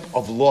type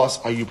of loss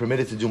are you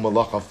permitted to do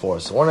malacha for?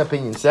 So one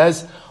opinion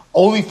says,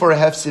 only for a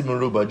hefsid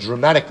meruba,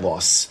 dramatic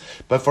loss.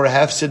 But for a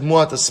hefsid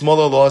muat, a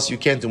smaller loss, you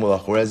can't do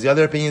malacha. Whereas the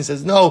other opinion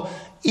says, no,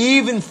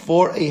 even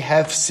for a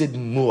hefsid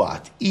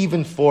muat,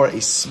 even for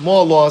a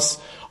small loss,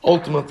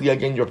 ultimately,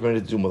 again, you're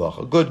permitted to do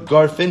malacha. Good,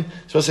 Garfin.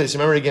 So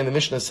remember again, the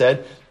Mishnah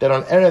said that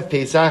on Erev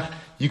Pesach,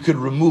 you could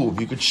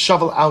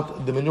shovel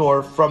out the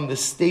manure from the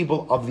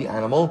stable of the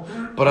animal,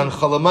 but on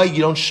Chalamai, you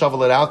don't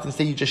shovel it out,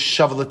 instead you just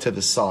shovel it to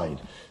the side.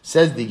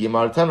 Says the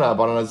Gemara,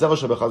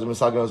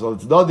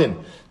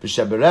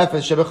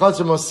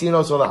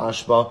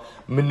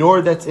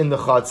 manure that's in the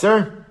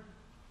chatzar,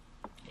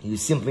 you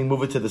simply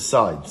move it to the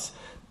sides.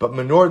 But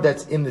manure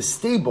that's in the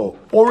stable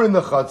or in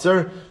the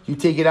chatzar, you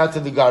take it out to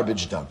the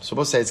garbage dump. So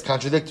both say it's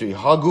contradictory.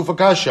 Hagufa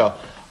kasha.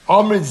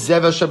 At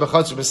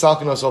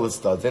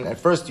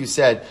first you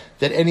said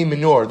that any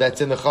manure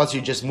that's in the chatzar,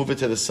 you just move it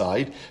to the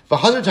side.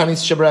 And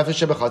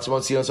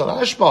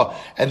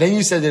then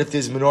you said that if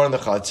there's manure in the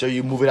chatzar,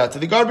 you move it out to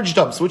the garbage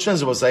dump. So which one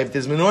is it? If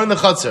there's manure in the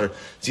chatzar,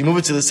 so you move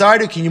it to the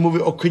side, or can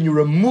you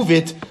remove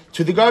it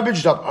to the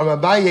garbage dump?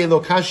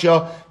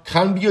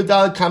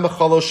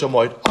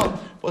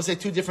 We'll say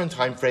 2 different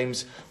time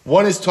frames.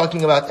 One is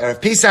talking about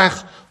Erev Pesach,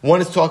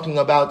 one is talking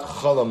about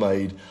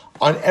Chalamayid.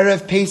 On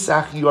Erev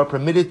Pesach, you are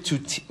permitted to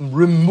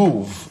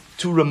remove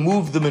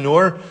the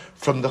manure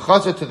from the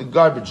chatzar to the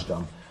garbage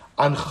dump.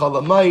 On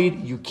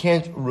Chalamayid, you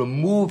can't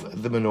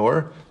remove the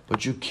manure,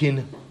 but you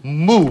can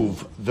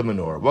move the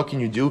manure. What can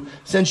you do?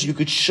 Essentially, you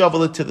could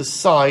shovel it to the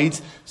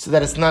sides so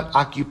that it's not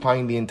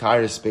occupying the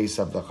entire space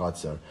of the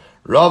chatzar.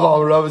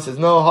 Rava says,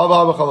 no,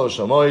 hava chalosh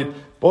shamoid,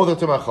 both are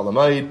talking about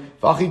Chalamayid,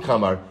 v'achi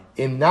kamar.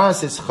 In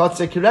Nas is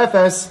chatzar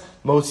kirefes,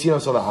 Motzino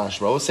Sola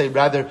Ashra. I will say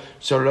rather,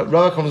 so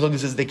Rava comes along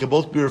and says they could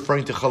both be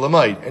referring to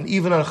Chalamayid. And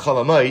even in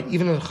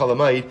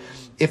Chalamayid,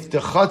 if the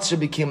chatzar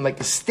became like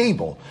a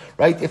stable,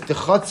 right? If the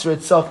chatzar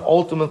itself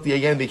ultimately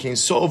again became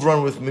so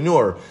overrun with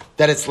manure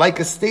that it's like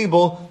a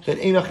stable, that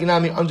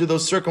Einachinami, under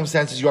those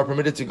circumstances, you are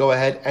permitted to go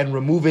ahead and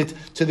remove it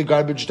to the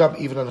garbage dump,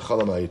 even on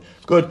Chalamayid.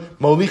 Good.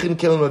 Maulichin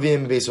Kilim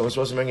Avim Beso. I'm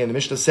supposed to remember again, the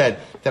Mishnah said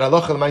that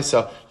Allah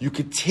Chalamaysa, you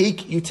could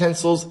take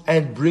utensils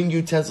and bring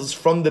utensils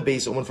from the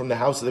base, or from the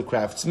house of the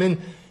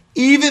craftsman,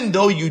 even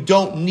though you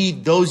don't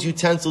need those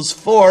utensils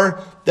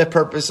for the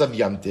purpose of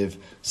Yom Tiv.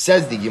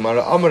 Says the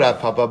Gemara, Amarat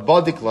Papa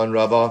Badiklan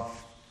Rava.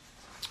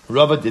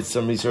 Rava did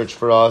some research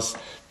for us.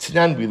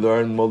 Tanan we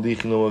learned, Molich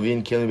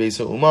Novavin Kilim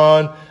Beisa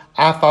Uman.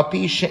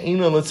 Afapi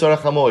She'ina L'tzarach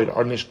HaMoed.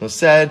 Our Mishnah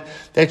said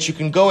that you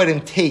can go ahead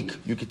and take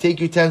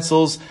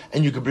utensils,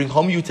 and you can bring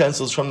home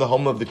utensils from the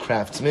home of the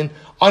craftsman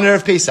on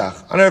Erev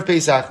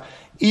Pesach.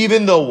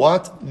 Even though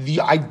what?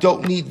 I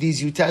don't need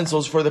these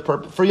utensils for the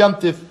purpose, for Yom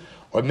Tiv.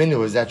 Or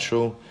Minu, is that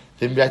true?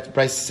 The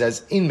Price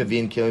says, in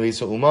Mavin Kilim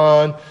Beis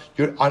Uman,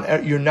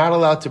 you're not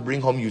allowed to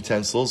bring home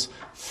utensils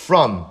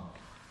from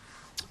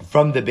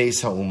the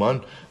Beis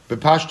HaUman. But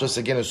Pashtos,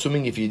 again,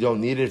 assuming if you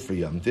don't need it for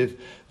Yom Tiv,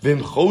 but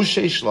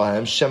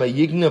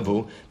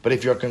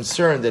if you're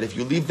concerned that if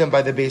you leave them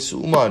by the Beis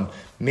Uman,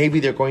 maybe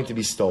they're going to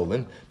be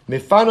stolen,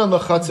 right?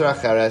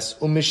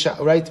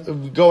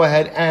 Go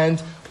ahead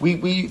and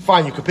we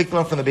fine. You can pick them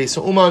up from the Beis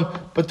Uman,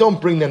 but don't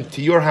bring them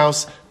to your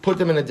house. Put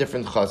them in a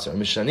different chatzar.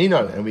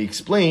 And we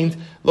explained,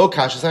 lo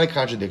kash is not a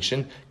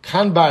contradiction.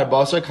 Kan bar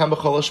basar, kan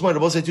b'chol hashmoed. They're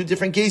both two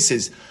different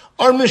cases.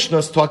 Our Mishnah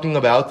is talking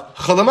about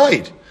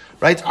chalamayid.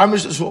 Right? Our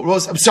Mishnah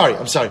was, I'm sorry.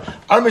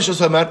 Our Mishnah was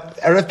talking about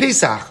Erev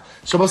Pesach.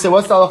 So we'll say,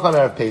 what's the halacha on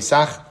Erev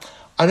Pesach?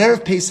 On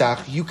Erev Pesach,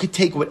 you could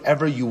take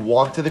whatever you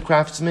want to the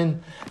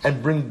craftsman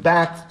and bring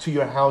back to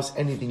your house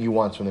anything you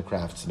want from the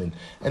craftsman.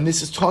 And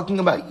this is talking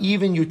about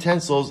even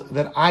utensils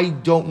that I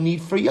don't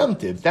need for Yom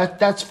Tiv.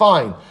 That's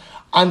fine.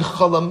 On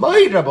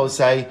Chalamayid,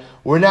 Rabbosai,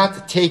 we're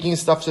not taking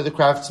stuff to the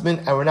craftsman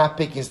and we're not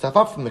picking stuff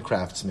up from the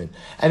craftsman.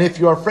 And if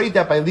you're afraid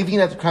that by leaving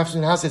it at the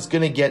craftsman's house it's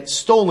going to get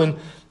stolen,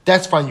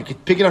 that's fine. You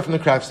could pick it up from the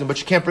craftsman, but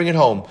you can't bring it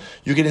home.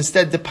 You can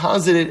instead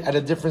deposit it at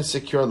a different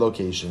secure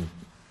location.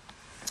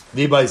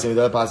 The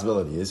other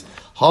possibility is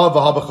both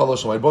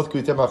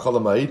kutem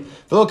chalamayid.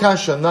 V'lo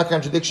kasha, not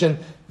contradiction.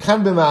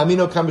 Kan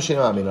b'ma'amino, kan b'shein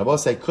ma'amino.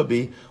 Both say could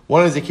be.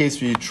 One is a case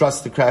where you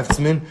trust the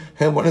craftsman,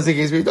 and one is a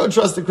case where you don't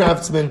trust the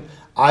craftsman.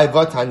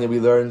 Tanya, we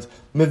learned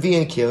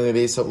Mevi'in Kelim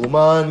Beis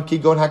Uman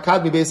Kigon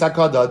Hakad Beis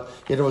Hakadad.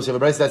 You have a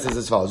brace that says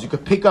as follows: you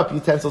could pick up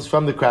utensils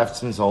from the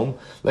craftsman's home,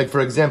 like for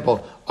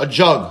example, a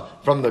jug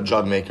from the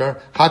jug maker,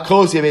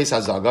 Hakos Beis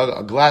Hazaga,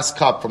 a glass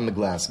cup from the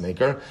glass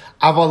maker,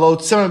 Avalot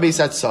Tzemah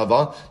Beis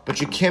Hatzava, but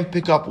you can't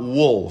pick up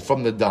wool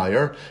from the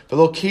dyer,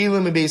 Velo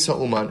Kelim Beis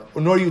Uman,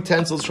 nor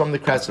utensils from the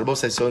craftsman. Both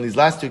say so. In these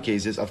last two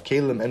cases of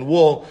Kelim and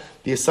wool,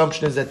 the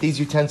assumption is that these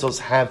utensils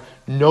have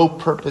no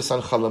purpose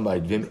on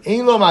Chalamayid. Vim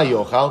ein lo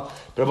ma'yochal.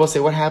 But Rabbi say,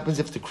 what happens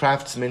if the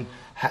craftsman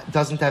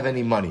doesn't have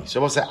any money? So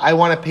Rabbi say, I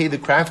want to pay the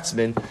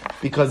craftsman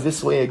because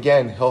this way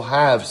again he'll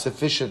have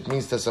sufficient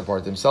means to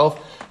support himself.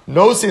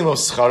 No sin lo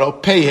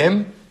scharo, pay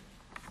him.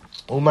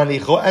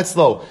 Umanicho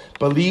etzlo,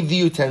 but leave the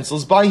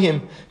utensils by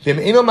him. But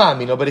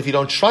if you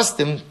don't trust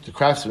him, the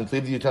craftsman,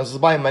 leave the utensils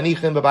by him.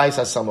 Manichin b'bayis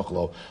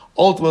hasamachlo.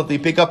 Ultimately,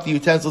 pick up the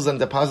utensils and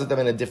deposit them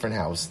in a different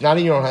house, not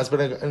in your own house,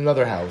 but in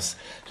another house.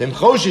 And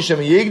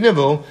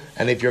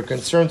if you're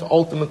concerned,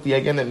 ultimately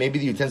again that maybe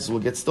the utensils will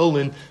get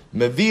stolen,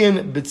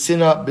 meviin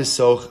b'tzina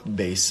b'soch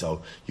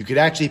beiso. You could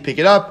actually pick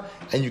it up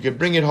and you could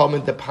bring it home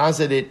and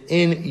deposit it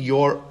in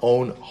your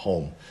own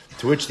home.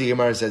 To which the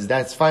Gemara says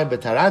that's fine,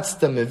 but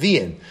taratzta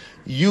meviin.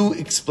 You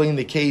explain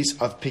the case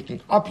of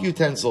picking up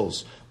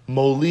utensils,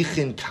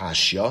 molichin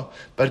kashya,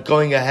 but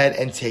going ahead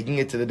and taking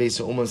it to the Beis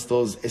Uman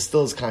still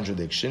is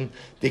contradiction.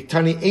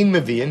 Diktani ein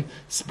meviin.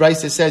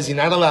 Bryce says you're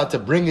not allowed to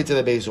bring it to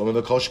the Beis Uman.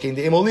 V'koshkein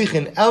de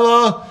molichin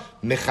ella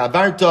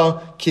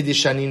mechabarta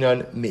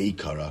kidishaninan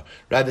meikara.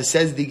 Rather,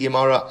 says the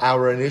Gemara,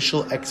 our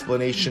initial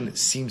explanation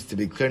seems to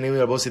be clear. Namely,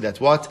 Rabbi say that's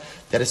what?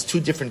 That is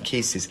two different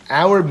cases.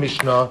 Our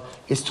Mishnah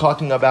is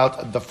talking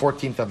about the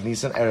 14th of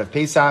Nisan, Erev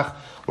Pesach,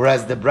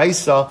 whereas the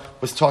Braisa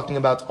was talking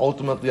about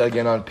ultimately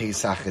again on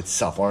Pesach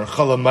itself, or on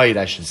Chalamayid,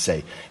 I should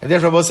say. And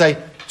therefore, Rabbi say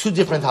two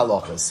different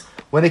halachas.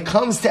 When it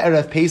comes to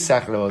Erev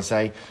Pesach, Rabbi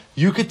say,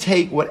 you could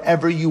take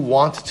whatever you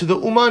want to the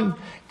Uman,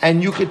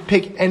 and you could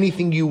pick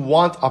anything you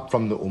want up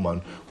from the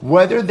Uman.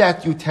 Whether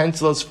that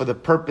utensil is for the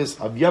purpose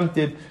of Yom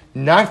Tiv,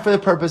 not for the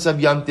purpose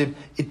of Yom Tiv,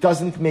 it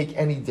doesn't make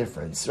any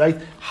difference, right?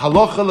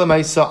 Halacha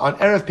l'maisa on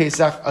Erev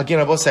Pesach, again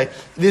I will say,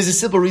 there's a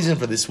simple reason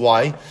for this.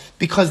 Why?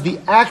 Because the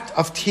act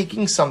of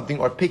taking something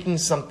or picking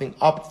something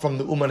up from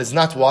the Uman is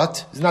not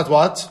what? It's not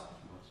malacha.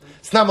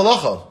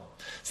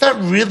 It's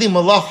not really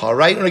malacha,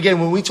 right? And again,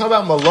 when we talk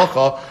about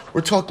malacha, we're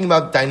talking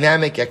about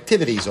dynamic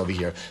activities over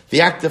here.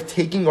 The act of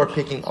taking or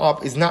picking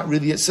up is not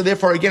really it. So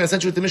therefore, again,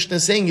 essentially what the Mishnah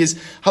is saying is,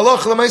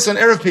 halacha l'maisa on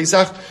Erev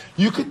Pesach,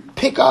 you could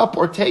pick up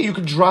or take, you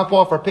could drop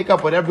off or pick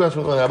up whatever you want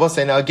from the Uman. I will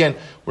say, now again,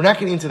 we're not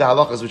getting into the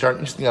halachas, which are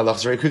interesting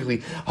halachas very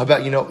quickly,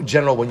 about,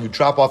 general, when you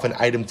drop off an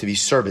item to be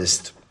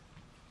serviced,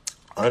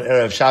 on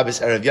Erev Shabbos,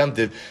 Erev Yom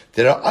Tiv,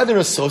 there are other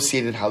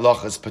associated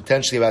halachas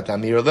potentially about the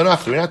Amir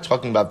Lenafta. We're not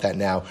talking about that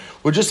now.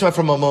 We're just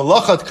from a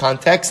malachat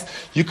context.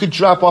 You could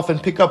drop off and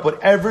pick up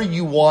whatever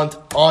you want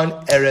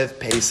on Erev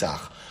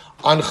Pesach.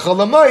 On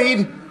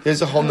Chalamayid,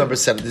 there's a whole number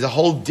 7. There's a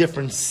whole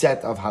different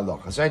set of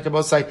halachas. Right?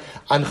 Both say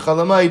on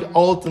Chalamayid,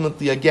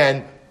 ultimately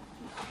again,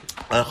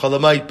 on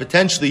Chalamayid,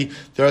 potentially,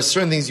 there are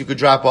certain things you could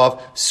drop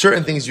off,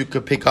 certain things you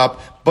could pick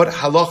up, but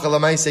halacha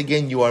l'maisa,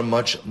 again, you are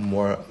much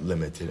more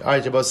limited.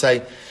 Alright, Jabba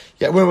say,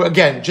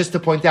 again, just to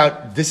point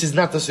out, this is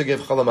not the sugya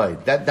of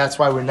Chalamayid. That's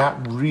why we're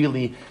not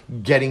really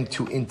getting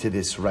into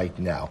this right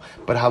now.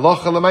 But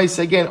halacha l'maisa,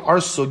 again, our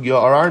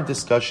sugya, or our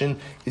discussion,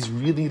 is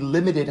really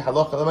limited,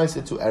 halacha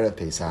l'maisa, to Erev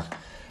Pesach.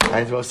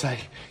 Alright, Jabba say,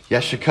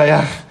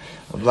 Yeshikayach,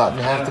 Blat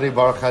Nehaftri,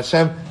 Baruch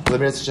Hashem, let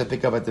me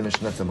pick up at the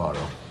Mishnah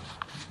tomorrow.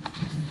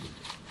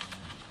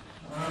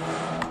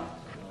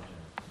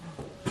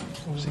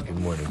 Say good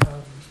morning.